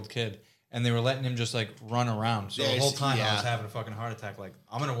 4-year-old kid, and they were letting him just like run around. So the whole time I was having a fucking heart attack. Like,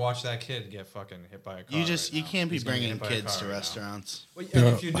 I'm gonna watch that kid get fucking hit by a car. You can't be He's gonna get bringing hit by a kids car to right now. restaurants Well, and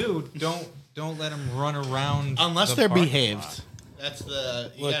if you do, don't let them run around unless the they're parking behaved. lot. That's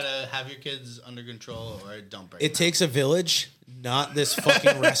you gotta have your kids under control or don't bring. It takes a village, not this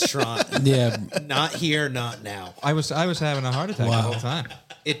fucking restaurant. Yeah. Not here, not now. I was having a heart attack the whole time.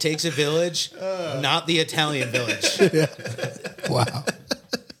 It takes a village, not the Italian village. Wow.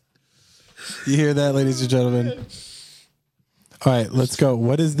 You hear that, ladies and gentlemen? All right, let's go.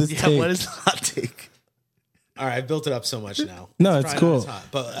 What is this take? What is the hot take? All right, I built it up so much now. No, it's probably cool. not as hot,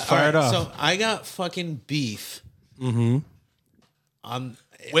 but Fire it off. So I got fucking beef.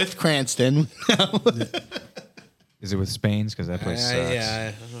 With Cranston. Is it with Spain's? Because that place sucks.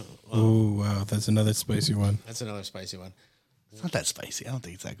 Yeah, Ooh, wow. That's another spicy one. that's another spicy one. It's not that spicy. I don't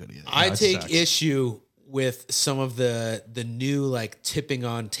think it's that good either. I it take sucks. issue with some of the new like tipping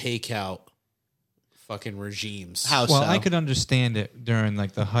on takeout fucking regimes. How Well, so? I could understand it during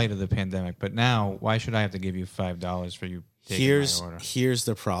like the height of the pandemic, but now why should I have to give you $5 for you taking my order? Here's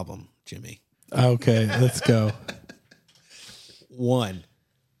the problem, Jimmy. Okay, let's go. one,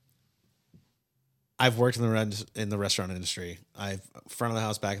 I've worked in the restaurant industry. I've front of the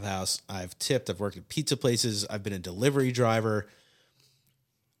house, back of the house. I've tipped. I've worked at pizza places. I've been a delivery driver.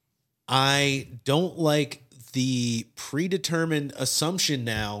 I don't like the predetermined assumption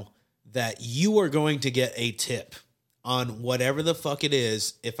now that you are going to get a tip on whatever the fuck it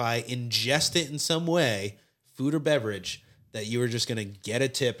is. If I ingest it in some way, food or beverage, that you are just going to get a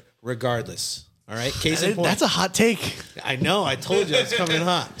tip regardless. All right. Case in point. That's a hot take. I know. I told you it's coming in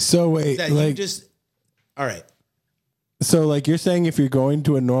hot. So wait, That like, you just. All right. so like you're saying if you're going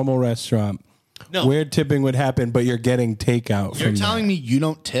to a normal restaurant, No. where tipping would happen, but you're getting takeout. You're from telling me you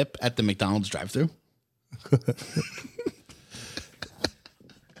don't tip at the McDonald's drive-thru?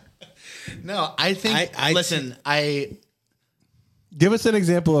 No, I think. Listen, Give us an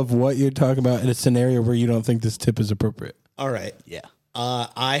example of what you're talking about in a scenario where you don't think this tip is appropriate. All right. yeah.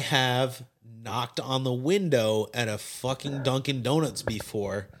 I have knocked on the window at a fucking Dunkin' Donuts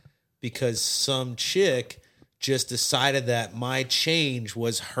before because some chick just decided that my change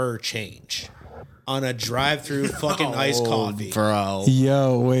was her change on a drive-through fucking iced coffee. Bro.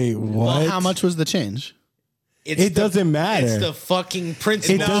 Yo, wait, what? Well, how much was the change? It doesn't matter. It's the fucking It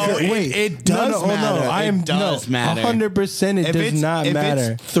principle. doesn't. Wait, it does matter. I am It does matter. 100%. It does not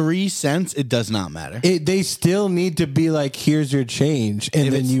matter. If it's 3 cents, it does not matter. They still need to be like, "Here's your change,"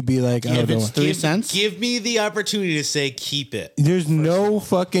 and then you be like, "Oh, if don't it's worry." 3 cents, Give me the opportunity to say keep it. There's no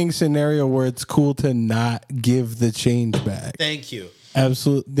fucking scenario where it's cool to not give the change back. Thank you.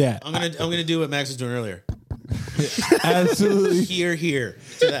 Absolutely, yeah, I'm gonna do what Max was doing earlier. absolutely, Here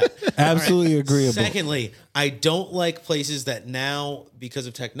to that. absolutely agreeable. Secondly, I don't like places that now, because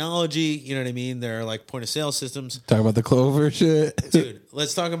of technology, you know what I mean? There are like point of sale systems. Talk about the Clover shit. Dude,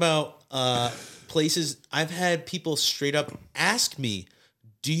 let's talk about places. I've had people straight up ask me,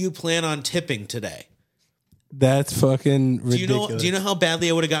 "Do you plan on tipping today?" That's fucking ridiculous. Do you know how badly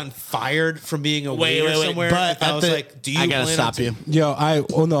I would have gotten fired from being a waiter somewhere? But if I was like, "Do you?" I gotta plan stop on you.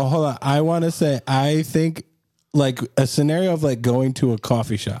 Yo, no, hold on. I want to say, I think like a scenario of like going to a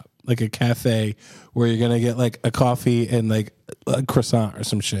coffee shop, like a cafe, where you're gonna get like a coffee and like a croissant or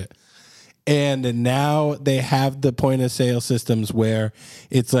some shit. And now they have the point of sale systems where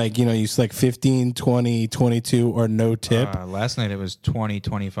it's like, you know, you select 15, 20, 22 or no tip. Last night it was 20,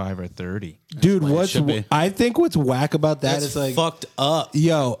 25, or 30. Dude, should be. I think what's whack about that That's is like, fucked up.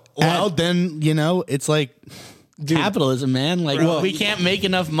 yo, Well, then, it's like capitalism, man. Like, we can't make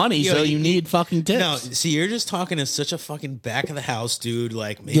enough money, so you need fucking tips. No, see, you're just talking as such a fucking back of the house dude.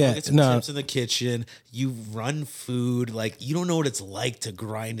 Like, maybe Yeah, get some no. tips in the kitchen. You run food. Like, you don't know what it's like to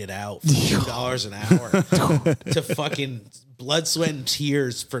grind it out for $2 an hour to fucking blood, sweat, and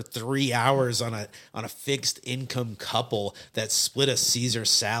tears for 3 hours on a fixed income couple that split a Caesar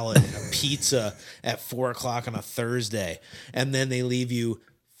salad and a pizza at 4:00 on a Thursday, and then they leave you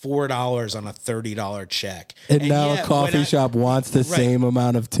 $4 on a $30 check. and now yeah, a coffee when I- shop wants the same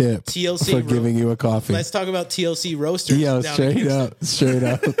amount of tip TLC for giving you a coffee. Let's talk about TLC roasters. Yo, down in straight Houston. up, straight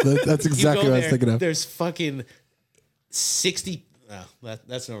up. That's You exactly go what I was there, thinking of. There's fucking 60.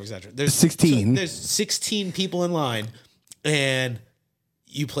 That's no exaggeration. There's 16. There's 16 people in line, and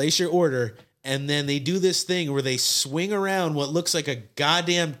you place your order, and then they do this thing where they swing around what looks like a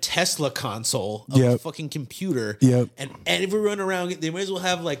goddamn Tesla console of a Yep. fucking computer. Yep. And everyone around, they might as well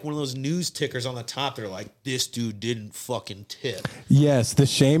have like one of those news tickers on the top. They're like, "This dude didn't fucking tip." Yes, the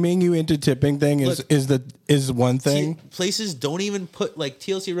shaming you into tipping thing is one thing. Places don't even put, like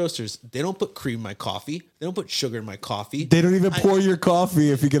TLC roasters, they don't put cream in my coffee. They don't put sugar in my coffee. They don't even pour your coffee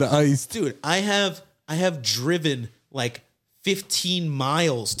if you get it iced. Dude, I have driven like 15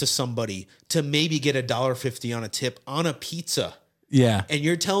 miles to somebody to maybe get $1.50 on a tip on a pizza. Yeah. And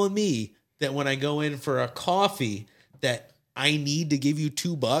you're telling me that when I go in for a coffee that I need to give you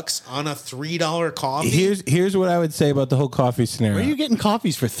 $2 on a $3 coffee? Here's what I would say about the whole coffee scenario. Where are you getting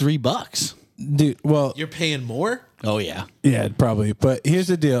coffees for $3? Dude, well, You're paying more? Oh, yeah. yeah, probably. But here's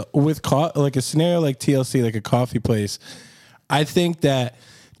the deal with like a scenario like TLC, like a coffee place. I think that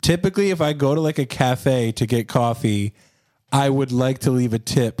typically if I go to like a cafe to get coffee, I would like to leave a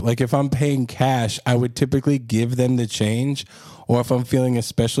tip. Like if I'm paying cash, I would typically give them the change. Or if I'm feeling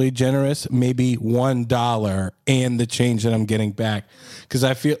especially generous, maybe $1 and the change that I'm getting back. Because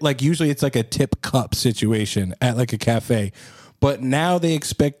I feel like usually it's like a tip cup situation at like a cafe. But now they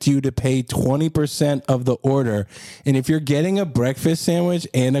expect you to pay 20% of the order. And if you're getting a breakfast sandwich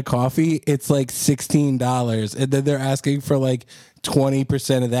and a coffee, it's like $16. And then they're asking for like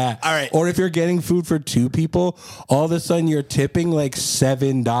 20% of that. All right. Or if you're getting food for 2 people, all of a sudden you're tipping like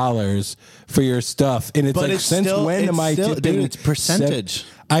 $7 for your stuff. And it's But like, it's since still- when it's am I still- tipping? dude, it's percentage.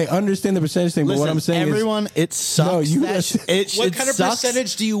 I understand the percentage thing, but what I'm saying everyone, is, it sucks. No, you that listen. What kind of sucks.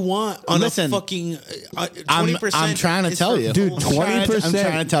 percentage do you want on Listen, a fucking 20%? I'm trying to tell you. Dude, I'm trying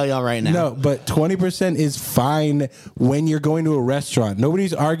 20%. to tell y'all right now. no, but 20% is fine when you're going to a restaurant.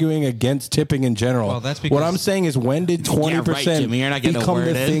 Nobody's arguing against tipping in general. Well, that's what because- I'm saying is, when did 20% Jimmy, you're not getting a become the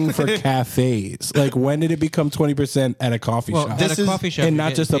word in. thing for cafes? Like, when did it become 20% at a coffee Well, shop? at a coffee shop, and you're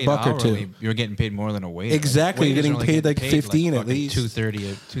not just a getting buck paid or two. hourly. You're getting paid more than a waiter. Exactly, you're Waiters getting are only paid like 15 at fucking least.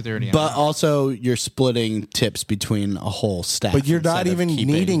 $2.30 an But hour. also, you're splitting tips between a whole staff. But you're not instead of even keeping-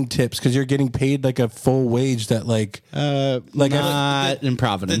 needing tips because you're getting paid like a full wage that like not in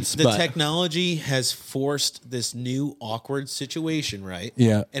Providence. The but technology has forced this new awkward situation, right?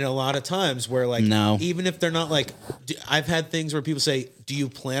 Yeah. And a lot of times where like, No. even if they're not like, I've had things where people say, "Do you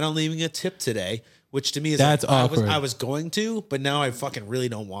plan on leaving a tip today?" Which to me is That's like, awkward. I was going to, but now I fucking really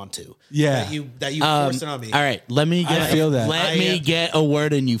don't want to. Yeah. that you forced it on me. all right, let me get. I feel that. Let I me am- get a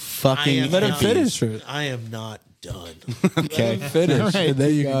word in. You I fucking. am let him not- finish it. I am not done. Okay, Finish, All right. and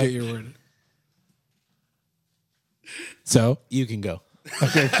then you can get your word. So You can go.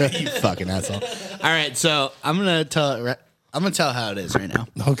 you fucking asshole. All right, so I'm gonna tell how it is right now.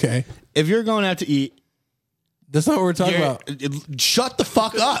 okay, If you're going out to eat, that's not what we're talking you're- about. shut the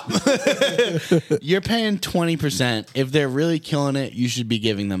fuck up. You're paying 20%. If they're really killing it, you should be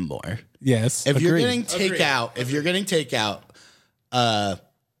giving them more. Yes, If you're agreed. getting takeout,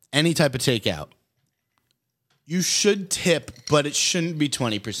 any type of takeout, you should tip, but it shouldn't be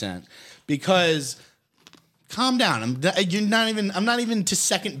 20% because. Calm down. I'm not even to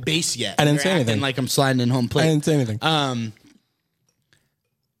second base yet. I didn't You're say acting anything. like I'm sliding in home plate. I didn't say anything.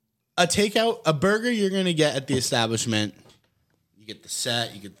 A burger you're gonna get at the establishment. You get the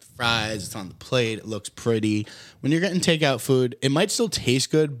set, you get the fries. It's on the plate. It looks pretty. When you're getting takeout food, it might still taste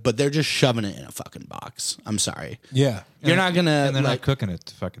good, but they're just shoving it in a fucking box. I'm sorry. yeah, You're not gonna. and they're like, not cooking it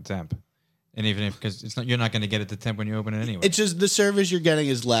to fucking temp. And even if because it's not, you're not going to get it to temp when you open it anyway. It's just the service you're getting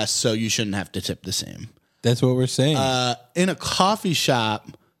is less, so you shouldn't have to tip the same. that's what we're saying. In a coffee shop,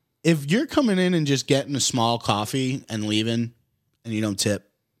 if you're coming in and just getting a small coffee and leaving and you don't tip,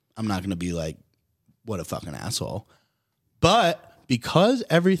 I'm not going to be like, what a fucking asshole. But because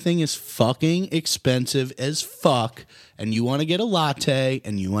everything is fucking expensive as fuck, and you want to get a latte,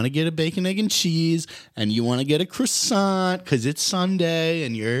 and you want to get a bacon, egg, and cheese, and you want to get a croissant because it's Sunday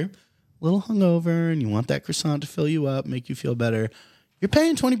and you're a little hungover and you want that croissant to fill you up, make you feel better, you're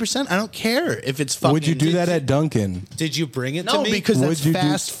paying 20%. I don't care if it's fucking. Would you do that at Dunkin'? Did you bring it to No, me? because Would that's you do-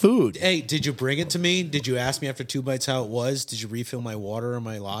 fast food. Hey, did you bring it to me? Did you ask me after 2 bites how it was? Did you refill my water or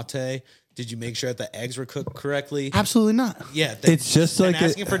my latte? Did you make sure that the eggs were cooked correctly? Absolutely not. Yeah, It's just then like a-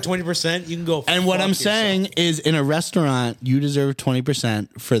 asking for 20%. You can go. And what fuck I'm yourself. saying is, in a restaurant, you deserve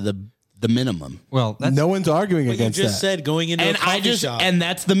 20% for the minimum. well, that's No one's arguing But you against just that. said going into And a coffee shop. and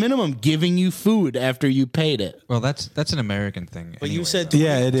that's the minimum, giving you food after you paid it. well, that's an American thing. but you anyway, said, though.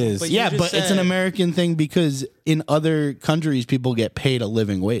 Yeah, it is. But you Yeah, just but it's an said- American thing because in other countries, people get paid a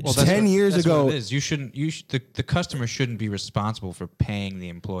living wage. Well, 10 years that's what ago- it is. You shouldn't. The customer shouldn't be responsible for paying the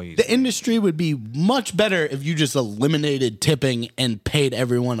employees. the industry would be much better if you just eliminated tipping and paid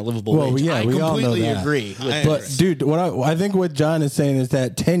everyone a livable Well, wage. yeah, I we all know completely that. agree. With But dude, I think what John is saying is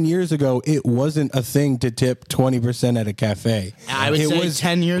that 10 years ago, it wasn't a thing to tip 20% at a cafe. I would it say was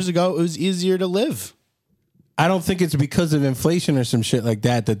 10 years ago, it was easier to live. I don't think it's because of inflation or some shit like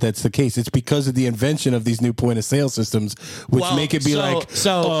that that's the case. It's because of the invention of these new point of sale systems, which Well, make it be oh,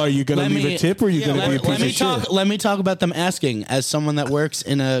 are you going to let leave me- a tip or are you going to be a let piece me of talk. shit? Let me talk about them asking. As someone that works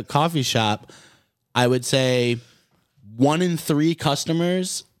in a coffee shop, I would say 1 in 3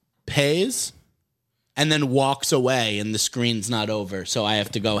 customers pays and then walks away, and the screen's not over. So I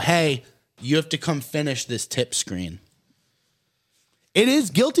have to go, hey, you have to come finish this tip screen. It is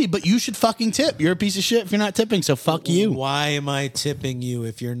guilty, but you should fucking tip. You're a piece of shit if you're not tipping, so fuck you. Why am I tipping you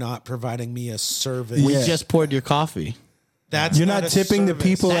if you're not providing me a service? We Yeah. just poured your coffee. That's You're not a tipping the service.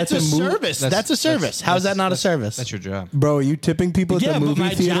 people That's at a the movie. service. That's a service. How's that not a service? That's your job. Bro, are you tipping people at Yeah, the but movie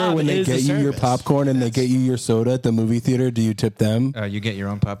my theater job when they is a get you your service. popcorn and they get you your soda at the movie theater? Do you tip them? You get your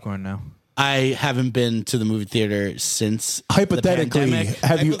own popcorn now. I haven't been to the movie theater since Hypothetically, the pandemic.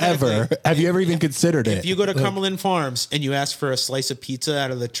 have you ever even considered it? If you go to Cumberland Farms and you ask for a slice of pizza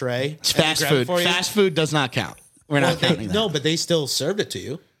out of the tray, It's and they fast grab it food. for you- Fast food does not count. We're Well, not counting that. No, but they still served it to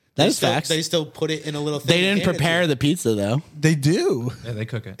you. That They is still, facts. They still put it in a little thing. They and didn't hand it to prepare you. the pizza though. They do. Yeah, they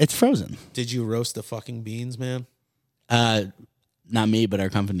cook it. It's frozen. Did you roast the fucking beans, man? Not me, but our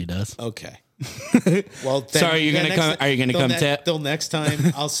company does. Okay. Well, So are you gonna come- are you gonna come tip? Till next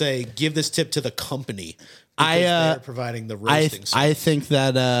time, I'll say give this tip to the company. Because they're providing the roasting. I think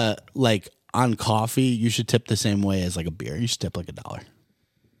that like on coffee, you should tip the same way as like a beer. You should tip like $1.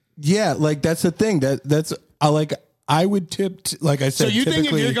 Yeah, like that's the thing. That's like I would tip. Like I said, So you think if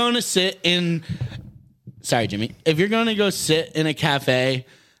typically- you're going to sit in, sorry, Jimmy, if you're going to go sit in a cafe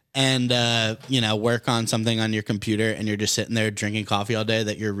and work on something on your computer and you're just sitting there drinking coffee all day,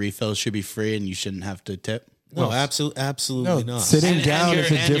 that your refills should be free and you shouldn't have to tip? No, absolutely no, not. sitting down you're-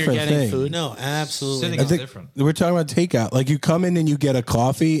 is a and you're different getting thing. food? No, absolutely Sitting not. is think different. we're talking about takeout. Like you come in and you get a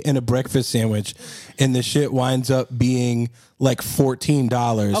coffee and a breakfast sandwich, and the shit winds up being like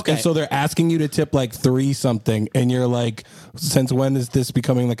 $14. Okay. And so they're asking you to tip like 3 something, and you're like, since when is this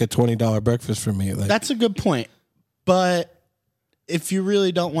becoming like a $20 breakfast for me? Like, That's a good point. But if you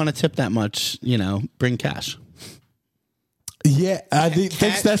really don't want to tip that much, bring cash. yeah, I think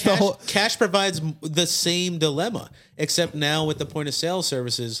that's the whole. Cash provides the same dilemma, except now with the point of sale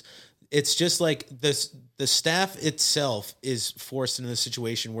services, it's just like this. The staff itself is forced into a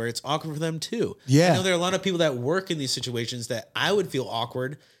situation where it's awkward for them too. Yeah. I know there are a lot of people that work in these situations that I would feel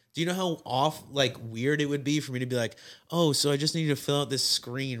awkward. Do you know how weird it would be for me to be like, oh, so I just need to fill out this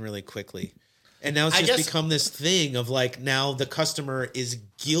screen really quickly. And now it's I just guess- become this thing of like now the customer is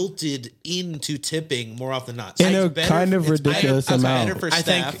guilted into tipping more often than not. In a it's better- kind of it's better- ridiculous it's amount. better for I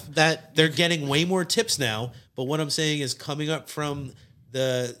think staff that- they're getting way more tips now. But what I'm saying is coming up from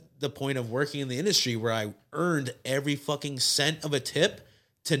the point of working in the industry where I earned every fucking cent of a tip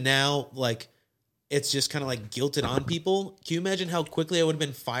to now like it's just kind of like guilted on people. Can you imagine how quickly I would have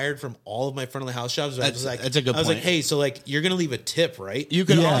been fired from all of my front of the house jobs? That's a good I was like, point. hey, so like you're gonna leave a tip, right? You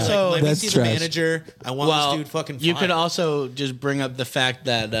could Yeah. also Let me that's see the trash. manager. I want this dude fucking fired. you could also just bring up the fact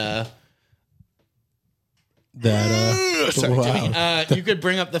that Sorry, wow. you could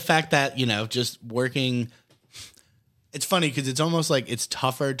bring up the fact that just working. It's funny because it's almost like it's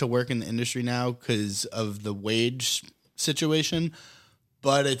tougher to work in the industry now because of the wage situation,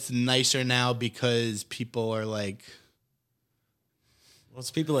 but it's nicer now because people are like, Well,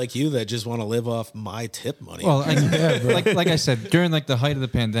 it's people like you that just want to live off my tip money. Well, like I said, during like the height of the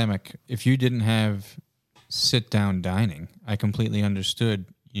pandemic, if you didn't have sit down dining, I completely understood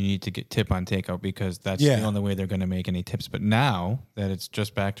you need to get tip on takeout because that's Yeah. the only way they're going to make any tips. But now that it's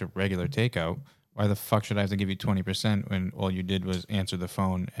just back to regular takeout, why the fuck should I have to give you 20% when all you did was answer the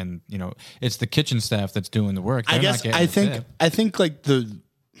phone? And it's the kitchen staff that's doing the work. I They're not guess getting I the think tip. I think like the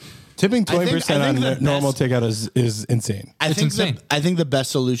Tipping I think 20% on the normal best- takeout is insane. I It's think insane. I think the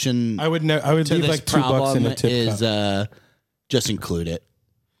best solution I would leave to this like $2 in problem a tip is cup. just include it.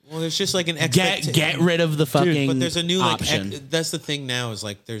 well, there's just like an Get rid of the fucking But there's a new option. that's the thing now is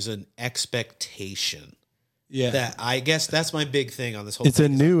like there's an expectation Yeah, that I guess that's my big thing on this whole it's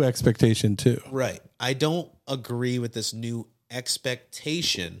thing. a new expectation too. Right. I don't agree with this new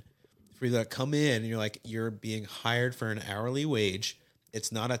expectation for you to come in and you're being hired for an hourly wage.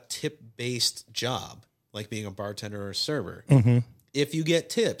 It's not a tip based job like being a bartender or a server. Mm-hmm. If you get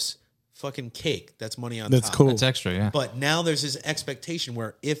tips, fucking cake. That's money on That's top. cool. It's extra, yeah. But now there's this expectation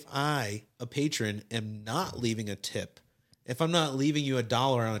where if I, a patron, am not leaving a tip, if I'm not leaving you $1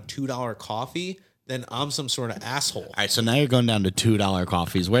 on a $2 coffee, then I'm some sort of asshole. All right, so now you're going down to $2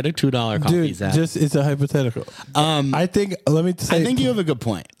 coffees. Where do $2 coffees Dude, at? just it's a hypothetical. I think. Let me say. I think you have a good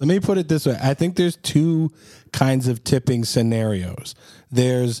point. Let me put it this way. I think there's 2 kinds of tipping scenarios.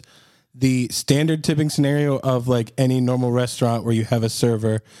 There's the standard tipping scenario of like any normal restaurant where you have a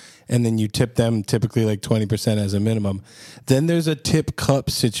server and then you tip them typically like 20% as a minimum. Then there's a tip cup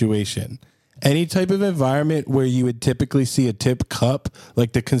situation. Any type of environment where you would typically see a tip cup,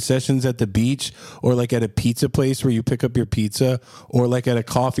 like the concessions at the beach or like at a pizza place where you pick up your pizza or like at a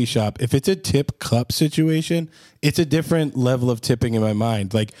coffee shop, if it's a tip cup situation, it's a different level of tipping in my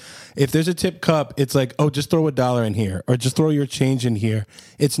mind. Like if there's a tip cup, it's like, oh, just throw $1 in here or just throw your change in here.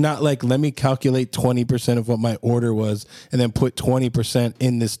 It's not like, let me calculate 20% of what my order was and then put 20%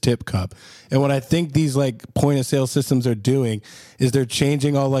 in this tip cup. And what I think these like point of sale systems are doing is they're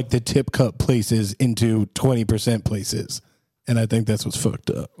changing all like the tip cup places into 20% places. And I think that's what's fucked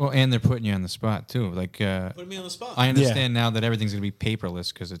up. Well, and they're putting you on the spot too. Like, Put me on the spot. I understand now that everything's going to be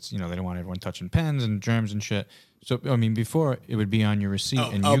paperless because it's they don't want everyone touching pens and germs and shit. So I mean, before it would be on your receipt,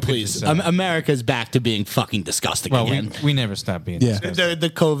 and you could please. decide. America's back to being fucking disgusting Well, again. we never stop being Yeah. disgusting. The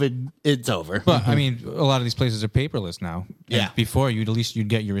COVID, it's over. But I mean, a lot of these places are paperless now. And Yeah. before you'd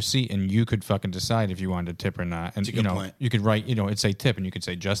get your receipt and you could fucking decide if you wanted to tip or not. And a good point. you could write, it'd say tip and you could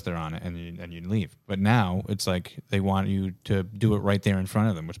say Jester on it and you'd leave. But now it's like they want you to do it right there in front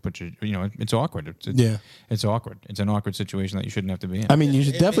of them, which puts you, it's awkward. It's awkward. It's an awkward situation that you shouldn't have to be in. I mean, you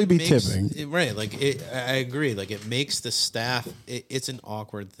should definitely be makes- tipping. right. Like I agree. Like it makes the staff. It's an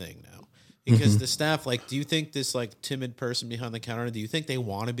awkward thing now because the staff. Like, do you think this like timid person behind the counter? Do you think they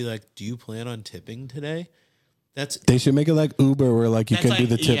want to be like? Do you plan on tipping today? They should make it like Uber, where like you can do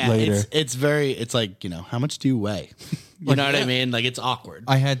the tip later. It's like, how much do you weigh? You know what I mean? Like, it's awkward.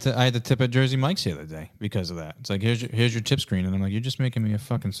 I had to tip at Jersey Mike's the other day because of that. It's like, here's your tip screen, and I'm like, you're just making me a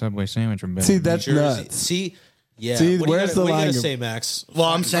fucking Subway sandwich from See, that's nuts. See, yeah. See, what where's the what line? You gotta say, Max? Well,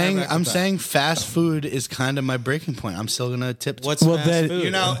 I'm saying fast food is kind of my breaking point. I'm still gonna tip. What's fast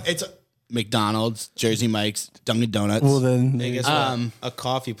food? It's McDonald's, Jersey Mike's, Dunkin' Donuts. Well, then Hey, guess what? A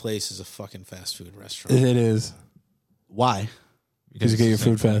coffee place is a fucking fast food restaurant. it is Why? because you get your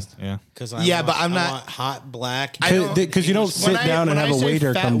food fast. Yeah. Because but I'm not- I want hot black. Because you don't sit down and have a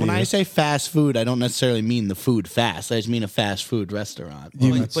waiter come to When you. I say fast food, I don't necessarily mean the food fast. I just mean a fast food restaurant.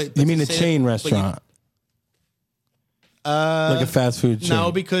 You, but you mean to a say chain that- restaurant, like a fast food chain?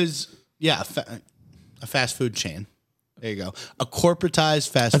 No, because a fast food chain. There you go. A corporatized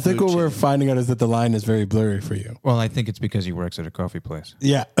fast I food. think what chain. we're finding out is that the line is very blurry for you. Well, I think it's because he works at a coffee place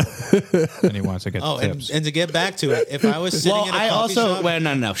Yeah. and he wants to get Oh, the and, tips. and to get back to it, if I was sitting Well, in a I coffee also shop,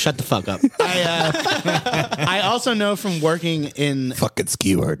 no, shut the fuck up. I also know from working in Fucking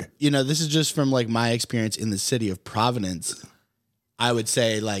skewered. this is just from like my experience in the city of Providence. I would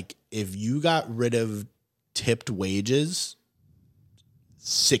say like if you got rid of tipped wages,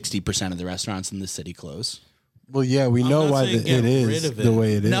 60% of the restaurants in the city close. Well, yeah, we know not why saying it get is rid of the it.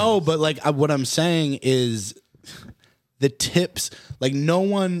 way it is. No, but like what I'm saying is the tips, like no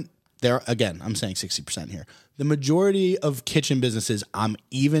one there again, I'm saying 60% here. The majority of kitchen businesses, I'm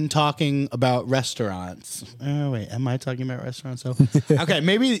even talking about restaurants. Oh, wait, am I talking about restaurants? So, okay,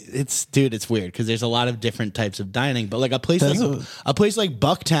 maybe it's weird because there's a lot of different types of dining, but like a place like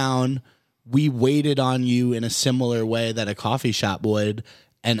Bucktown, we waited on you in a similar way that a coffee shop would,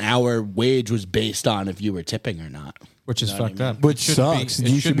 and our wage was based on if you were tipping or not. Which is fucked up. Which It shouldn't sucks. It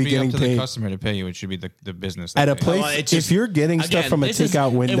You should be shouldn't getting up to paid. the customer to pay you. It should be the business. At a that pays. place, Well, it's just- if you're getting stuff from a this is-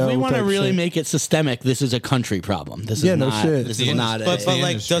 takeout window, if we want to type really shit- make it systemic, this is a country problem. This Yeah, is no not. shit. This The is not. but the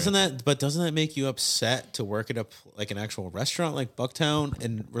like industry. doesn't that make you upset to work at an actual restaurant like Bucktown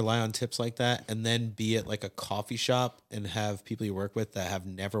and rely on tips like that, and then be at like a coffee shop and have people you work with that have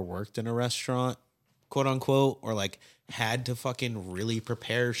never worked in a restaurant, quote unquote, or like had to fucking really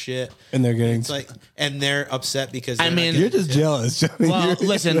prepare shit, and they're getting. it's like, and they're upset because I they're not mean, getting You're just tips. jealous. Johnny. Well, You're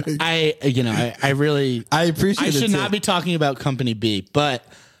listen, like- I really, I appreciate. I should it, not too. be talking about Company B, but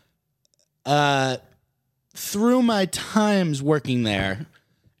through my times working there,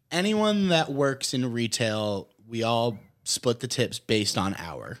 anyone that works in retail, we all split the tips based on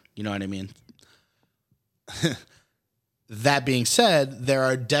hour. You know what I mean? That being said, there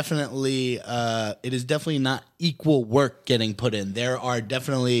are definitely it is definitely not equal work getting put in. There are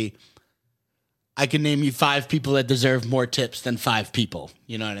definitely, I can name you 5 people that deserve more tips than 5 people.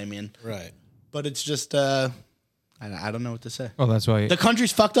 You know what I mean? Right. But it's just I don't know what to say. Well, that's why The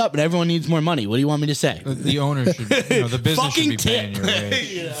country's fucked up and everyone needs more money. What do you want me to say? the owner should, the business should Fucking be paying tip. your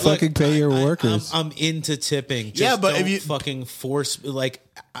wage. Fucking pay your workers. I'm into tipping. Just Yeah, but if don't you- fucking force, like,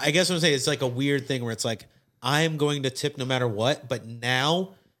 I guess what I'm saying, it's like a weird thing where it's like, I am going to tip no matter what, but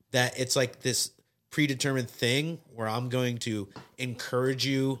now that it's like this predetermined thing where I'm going to encourage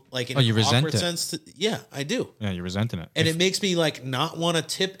you, like in you an resent awkward it. sense, yeah, I do, Yeah, you're resenting it. and it makes me like not want to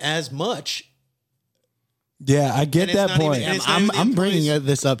tip as much. Yeah, I get And it's that not even- point. and it's not even the I'm bringing employees-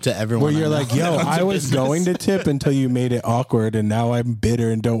 this up to everyone. Where I you're know. like, yo, I was going to tip until you made it awkward, and now I'm bitter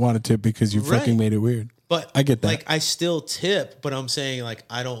and don't want to tip because you fucking Right. made it weird. But I get that. Like, I still tip, but I'm saying like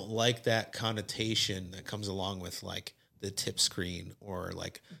I don't like that connotation that comes along with like the tip screen or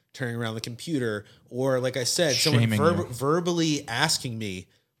like turning around the computer or like I said, someone Shaming you. verbally asking me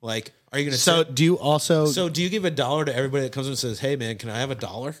like, "Are you going to So tip?" do you also? So do you give $1 to everybody that comes in and says, "Hey man, can I have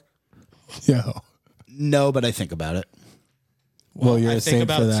 $1?" Yo, no, but I think about it. well, you're I a think saint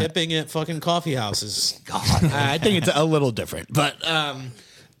for about that. tipping at fucking coffee houses. I think it's a little different. But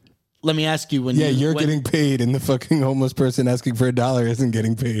let me ask you: Yeah, you're getting paid, and the fucking homeless person asking for $1 isn't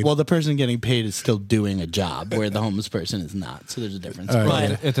getting paid. well. The person getting paid is still doing a job, where the homeless person is not. So there's a difference. All right, But-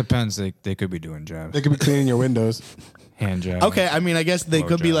 Well, it depends. They could be doing jobs, they could be cleaning your windows. hand jobs. Okay, I mean, I guess they Blow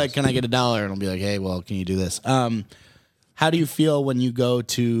could be jobs. like, "Can I get $1?" And I'll be like, "Hey, well, can you do this?" How do you feel when you go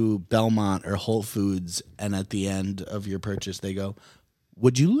to Belmont or Whole Foods and at the end of your purchase they go,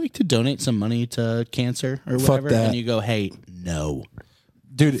 "Would you like to donate some money to cancer or Fuck whatever?" that. And you go, "Hey, no."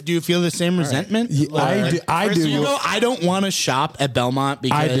 Dude, Do you feel the same resentment? I do. You know, I don't want to shop at Belmont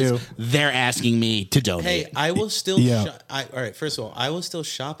because do. they're asking me to donate. Hey, I will still. Yeah. All right. First of all, I will still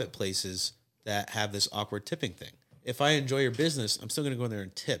shop at places that have this awkward tipping thing. If I enjoy your business, I'm still going to go in there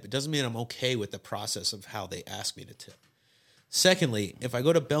and tip. It doesn't mean I'm okay with the process of how they ask me to tip. Secondly, if I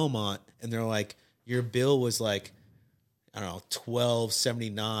go to Belmont and they're like, your bill was like, I don't know,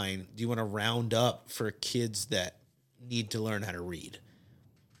 $12.79. Do you want to round up for kids that need to learn how to read?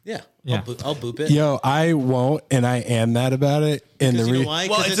 Yeah. Yeah. I'll boop it. Yo, I won't, and I am mad about it. And Because you know why?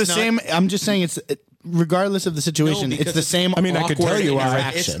 Well, 'Cause it's the not- same. I'm just saying regardless of the situation, No, it's because the same. I mean, I could tell awkward you why.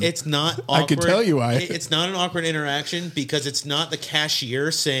 interaction. It's not awkward. I could tell you why. It's not an awkward interaction because it's not the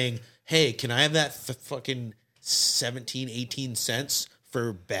cashier saying, hey, can I have that fucking 17, 18 cents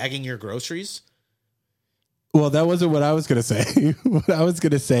for bagging your groceries? Well, that wasn't what I was going to say. What I was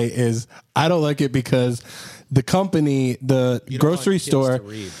going to say is I don't like it because the company, the You don't grocery want kids store, to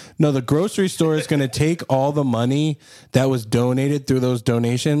read. no, the grocery store is going to take all the money that was donated through those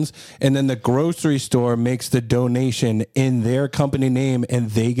donations, and then the grocery store makes the donation in their company name, and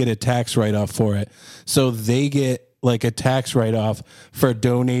they get a tax write-off for it. So they get like a tax write-off for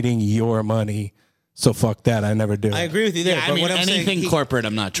donating your money. So fuck that. I never do. I agree with you there. Yeah, I but mean, what I'm anything saying, corporate,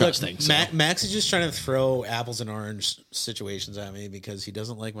 I'm not look, trusting. so. Max is just trying to throw apples and orange situations at me because he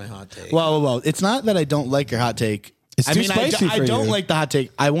doesn't like my hot take. Well, it's not that I don't like your hot take. It's I too mean, spicy I for don't you. like the hot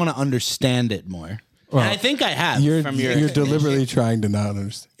take. I want to understand it more. Well, and I think I have You're from your deliberately trying to not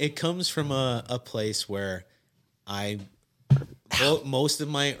understand. it comes from a place where most of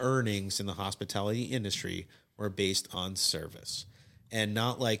my earnings in the hospitality industry were based on service. And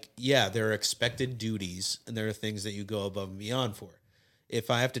not like, yeah, there are expected duties and there are things that you go above and beyond for. If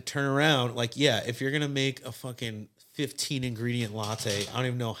I have to turn around, like, yeah, if you're going to make a fucking 15 ingredient latte, I don't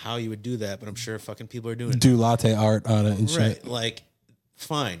even know how you would do that, but I'm sure fucking people are doing it. Do latte art on it and shit. Right. Like,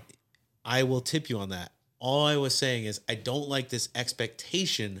 fine. I will tip you on that. All I was saying is I don't like this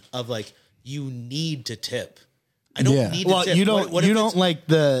expectation of like, you need to tip. I don't Yeah. need to Well, tip. you don't. What you if don't it's- like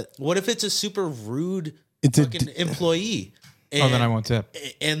the. What if it's a super rude It's a fucking employee? Oh, then I won't tip.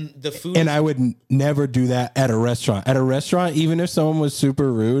 And the food. And I would never do that at a restaurant. At a restaurant, even if someone was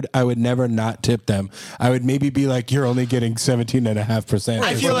super rude, I would never not tip them. I would maybe be like, "You're only getting 17.5%."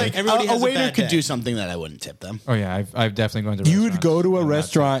 I or feel something. like Everybody has a a waiter bad could day. do something that I wouldn't tip them. Oh yeah, I've definitely gone to. you would restaurants go to a and not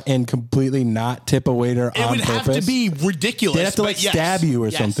restaurant and completely not tip a waiter It on would purpose. have to be ridiculous. They'd have to, but like, yes, stab you or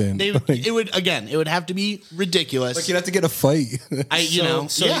yes. something. It would have to be ridiculous. Like you'd have to get a fight.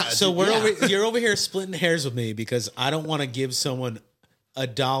 You're over here splitting hairs with me because I don't want to give someone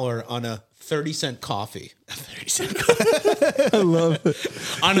 $1 on a 30-cent coffee. 30-cent I love it.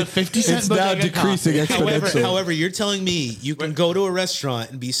 on a 50-cent It's now decreasing exponentially. However, you're telling me you can go to a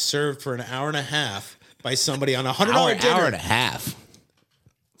restaurant and be served for an hour and a half by somebody on a $100 dinner. hour and a half.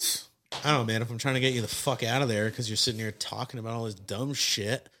 I don't know, man. If I'm trying to get you the fuck out of there because you're sitting here talking about all this dumb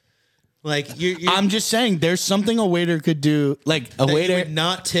shit, like you're I'm just saying, there's something a waiter could do. Like a that you waiter. would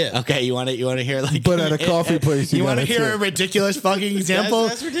not tip. Okay, you want to hear like, But at a coffee place, you want to gotta hear a tip. ridiculous fucking example?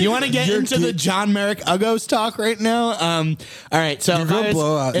 That's ridiculous. You want to get You're into the John Merrick Uggos talk right now? All right, so You're gonna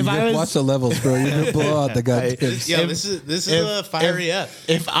blow out. You're gonna watch the levels, bro. You're gonna blow out the goddamn. Yeah, this is a fiery up.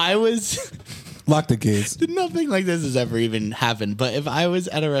 if I was. Lock the gates. Nothing like this has ever even happened. But if I was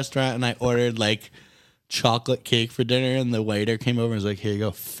at a restaurant and I ordered like chocolate cake for dinner and the waiter came over and was like, "Here you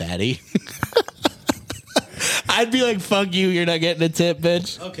go, fatty," I'd be like, "Fuck you, you're not getting a tip,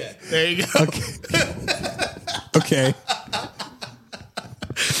 bitch." Okay. There you go. Okay.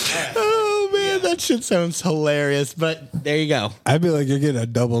 Oh man, that shit sounds hilarious. But there you go. I'd be like, you're getting a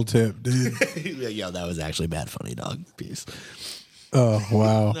double tip, dude. Yo, that was actually bad funny, dog. Peace. Oh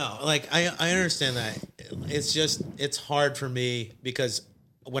wow. No, like I understand that. It's just it's hard for me because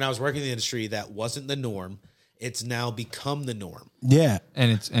when I was working in the industry, that wasn't the norm. It's now become the norm. Yeah.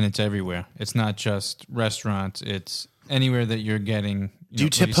 And it's everywhere. It's not just restaurants. It's anywhere that you're getting. Do you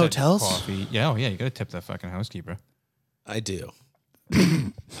tip like said, hotels? Coffee. Yeah, oh yeah, you got to tip that fucking housekeeper. I do.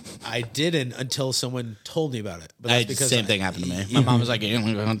 I didn't until someone told me about it. But that's because Same thing happened to me. My mom was like, "You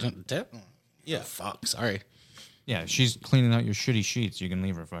don't tip?" Yeah. Fuck, sorry. Yeah, she's cleaning out your shitty sheets. You can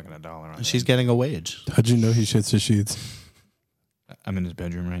leave her fucking $1 on. She's getting a wage. How'd you know he shits his sheets? I'm in his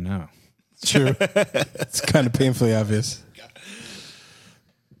bedroom right now. True. It's kind of painfully obvious.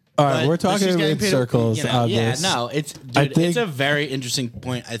 All right, But we're talking she's getting in paid- circles you know, on yeah, this. no, it's I dude, think- it's a very interesting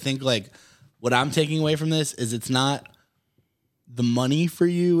point. I think like what I'm taking away from this is it's not the money for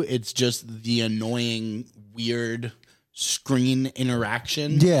you, it's just the annoying, weird screen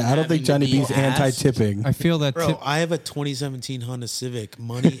interaction. Yeah, I don't having think Johnny to be B's asked. anti-tipping. I feel that. Bro, I have a 2017 Honda Civic.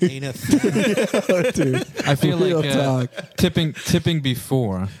 Money ain't a thing. Dude, I feel real like talk. tipping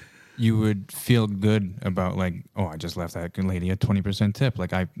before, you would feel good about like, oh, I just left that lady a 20% tip.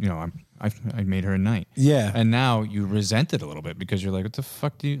 Like I made her a night. Yeah. And now you resent it a little bit because you're like, what the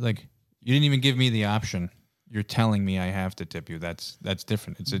fuck do you like? You didn't even give me the option. You're telling me I have to tip you. That's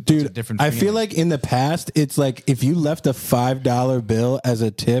different. It's a different. I feel feeling. like in the past, it's like if you left a $5 bill as a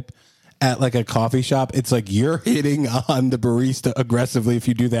tip at like a coffee shop, it's like you're hitting on the barista aggressively if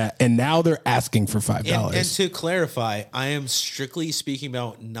you do that, and now they're asking for $5. And to clarify, I am strictly speaking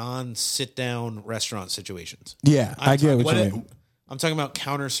about non-sit-down restaurant situations. Yeah, I get what you mean. I'm talking about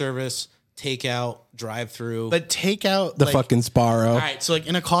counter service, takeout, drive-through. But takeout, The fucking Sparrow. All right, so like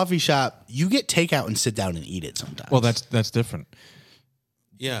in a coffee shop, you get takeout and sit down and eat it sometimes. Well, that's different.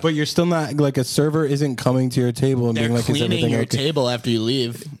 Yeah, But you're still not like a server isn't coming to your table and they're being like, "Is cleaning everything your okay?" table after you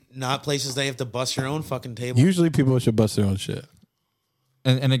leave. not places they have to bust your own fucking table. Usually, people should bust their own shit.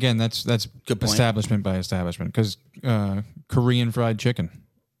 And again, that's Good point. establishment by establishment because Korean fried chicken.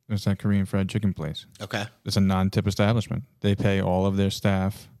 There's that Korean fried chicken place. Okay. It's a non-tip establishment. They pay all of their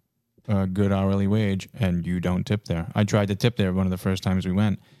staff a good hourly wage, and you don't tip there. I tried to tip there one of the first times we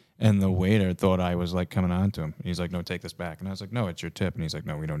went, and the waiter thought I was like coming on to him. He's like, "No, take this back." And I was like, "No, it's your tip." And he's like,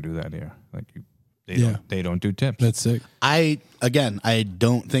 "No, we don't do that here. Like, they don't do tips." That's sick. I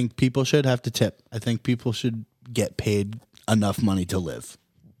don't think people should have to tip. I think people should get paid enough money to live.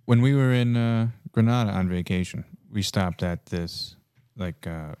 When we were in Granada on vacation, we stopped at this like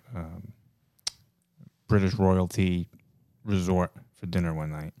British royalty resort for dinner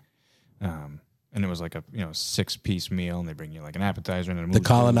one night. And it was like a 6-piece meal, and they bring you like an appetizer and a The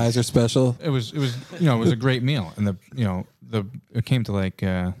colonizer special. It was it was a great meal, and it came to like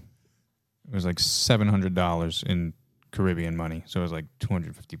it was like $700 in Caribbean money, so it was like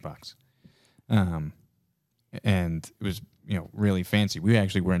 $250. And it was really fancy. We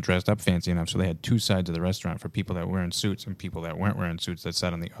actually weren't dressed up fancy enough, so they had two sides of the restaurant for people that were wearing suits and people that weren't wearing suits that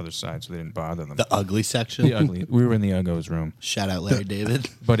sat on the other side, so they didn't bother them. The ugly section. The ugly. We were in the Uggos room. Shout out Larry David.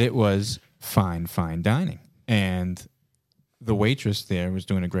 But it was fine dining. And the waitress there was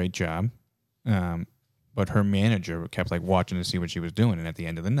doing a great job. But her manager kept like watching to see what she was doing. And at the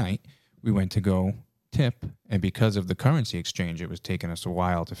end of the night, we went to go tip. And because of the currency exchange, it was taking us a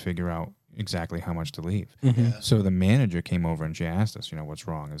while to figure out exactly how much to leave. So the manager came over and she asked us, what's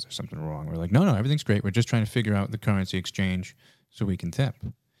wrong? Is there something wrong? We're like, no, everything's great. We're just trying to figure out the currency exchange so we can tip.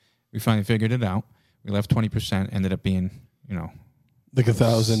 We finally figured it out. We left 20%, ended up being, Like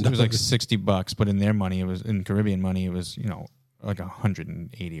 $1,000. it was like $60, but in their money, it was in Caribbean money, it was, like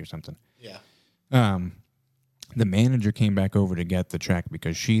 180 or something. Yeah. The manager came back over to get the check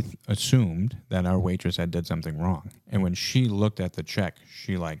because she assumed that our waitress had did something wrong. And when she looked at the check,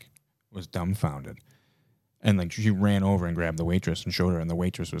 she was dumbfounded. And she ran over and grabbed the waitress and showed her, and the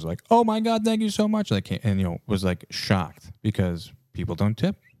waitress was like, "Oh my God, thank you so much." Was shocked because people don't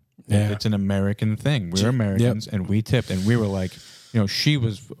tip. Yeah. It's an American thing. We're Americans and we tipped, and we were like, she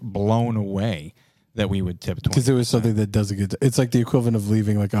was blown away that we would tip 20%. Because it was something that doesn't get. It's like the equivalent of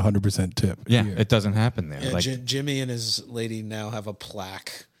leaving like 100% tip. Yeah, it doesn't happen there. Yeah, Jimmy and his lady now have a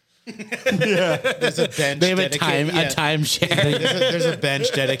plaque. There's a bench. They have a dedicated- timeshare. There's a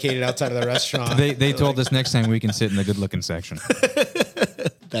bench dedicated outside of the restaurant. They told us next time we can sit in the good looking section.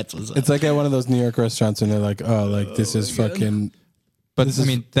 That's what's up. It's like at one of those New York restaurants, and they're like, "Oh, like this is fucking." But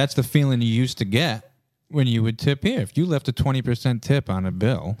that's the feeling you used to get when you would tip here. If you left a 20% tip on a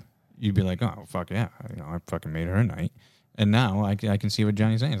bill, you'd be like, "Oh fuck yeah, I fucking made her night." And now I can see what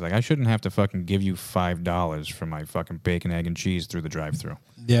Johnny's saying. It's like I shouldn't have to fucking give you $5 for my fucking bacon, egg, and cheese through the drive-through.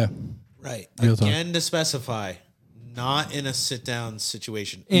 Yeah. Right. Real talk. Again, to specify, not in a sit-down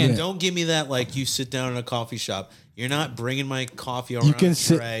situation. And- And don't give me that you sit down in a coffee shop. You're not bringing my coffee over You on can a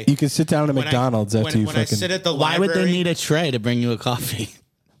sit. tray. You can sit down at When I- McDonald's after you when I fucking. sit at the Why would library, they need a tray to bring you a coffee?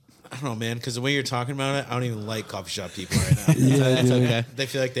 I don't know, man, because the way you're talking about it, I don't even like coffee shop people right now. Yeah, dude. Okay. They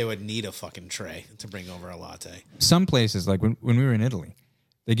feel like they would need a fucking tray to bring over a latte. Some places, like when we were in Italy,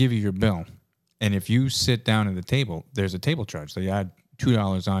 they give you your bill, and if you sit down at the table, there's a table charge. They add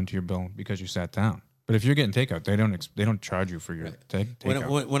 $2 onto your bill because you sat down. But if you're getting takeout, they don't charge you for your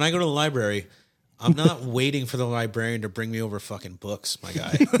takeout. When I go to the library, I'm not waiting for the librarian to bring me over fucking books, my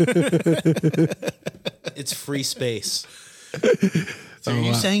guy. It's free space. So are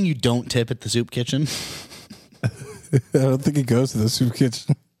you saying you don't tip at the soup kitchen? I don't think he goes to the soup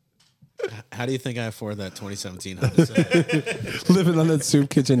kitchen. How do you think I afford that 2017 Honda Civic? Living on that soup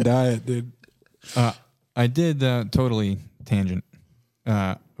kitchen diet, dude. I did totally tangent.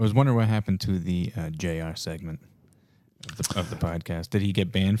 I was wondering what happened to the JR segment of the podcast. Did he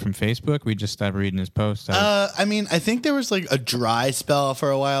get banned from Facebook? We just stopped reading his posts. I mean, I think there was a dry spell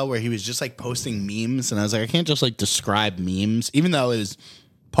for a while where he was just posting memes, and I was like, I can't just describe memes, even though it is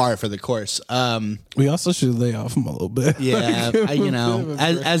par for the course. We also should lay off him a little bit. Yeah,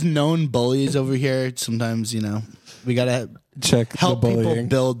 as known bullies over here, sometimes we gotta Check help the people bullying.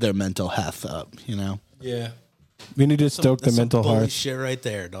 build their mental health up. Yeah. We need to stoke the That's some mental bully hearth. shit right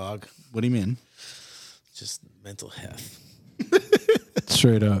there, dog. What do you mean? Just mental health.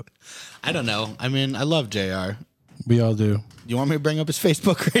 Straight up. I don't know. I mean, I love JR. We all do. You want me to bring up his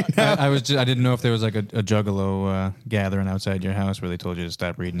Facebook right now? I didn't know if there was like a juggalo gathering outside your house where they told you to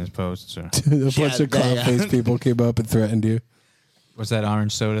stop reading his posts. Or A bunch of clown-faced people came up and threatened you. was that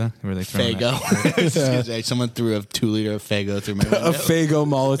orange soda? Were they throwing Fago. I was just gonna say, someone threw a 2-liter of Fago through my window. A Fago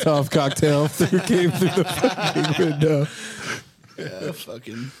Molotov cocktail came through the fucking window. Yeah,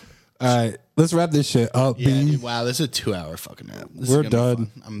 fucking. All right, let's wrap this shit up. Yeah, B. dude, wow, this is a 2-hour fucking app. We're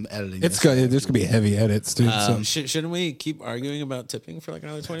done. I'm editing. It's this. there's gonna be heavy edits, dude. so. Shouldn't we keep arguing about tipping for like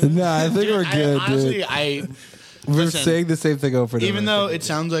another 20 minutes? Nah, I think we're good, honestly, dude. We're listen, saying the same thing over and over. even though it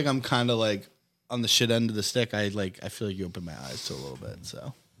sounds like I'm kind of like on the shit end of the stick, I feel like you opened my eyes to a little bit.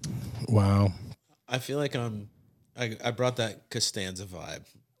 So Wow. I feel like I brought that Costanza vibe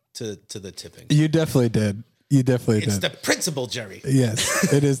to the tipping. You definitely did. You definitely It's did. the principle, Jerry.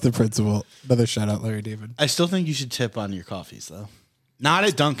 Yes, it is the principle. Another shout out, Larry David. I still think you should tip on your coffees though. Not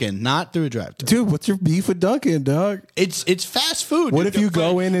at Dunkin', not through a drive-thru. Dude, what's your beef with Dunkin', dog? It's fast food. What dude. if you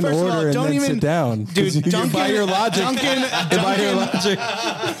go in and First of all, order and don't then even sit down? 'Cause Dude, you Dunkin', by your logic. By your logic.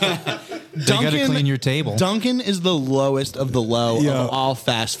 you got to clean your table. Dunkin' is the lowest of the low Yo. of all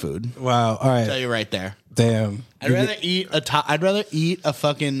fast food. Wow. All I'll tell right. you right there. Damn. I'd rather eat a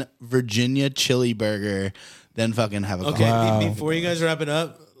fucking Virginia chili burger than fucking have a Okay, coffee. before you guys wrap it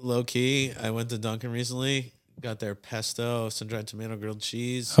up, low key, I went to Dunkin' recently. Got their pesto, sun-dried tomato, grilled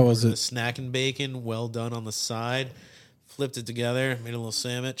cheese. How was ordered it? The snack and bacon, well done on the side. Flipped it together, made a little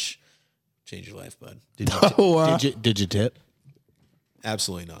sandwich. Change your life, bud. Oh, wow. Did you tip?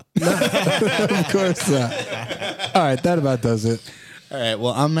 Absolutely not. Of course not. All right, that about does it. All right.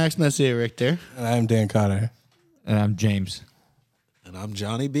 Well, I'm Max Messier Richter, And I'm Dan Cotter. And I'm James. And I'm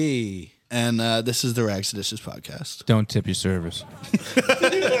Johnny B. and this is the Rags to Dishes podcast. Don't tip your servers.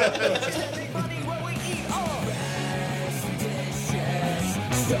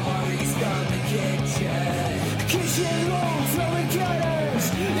 Stories from the kitchen. Kitchen rolls,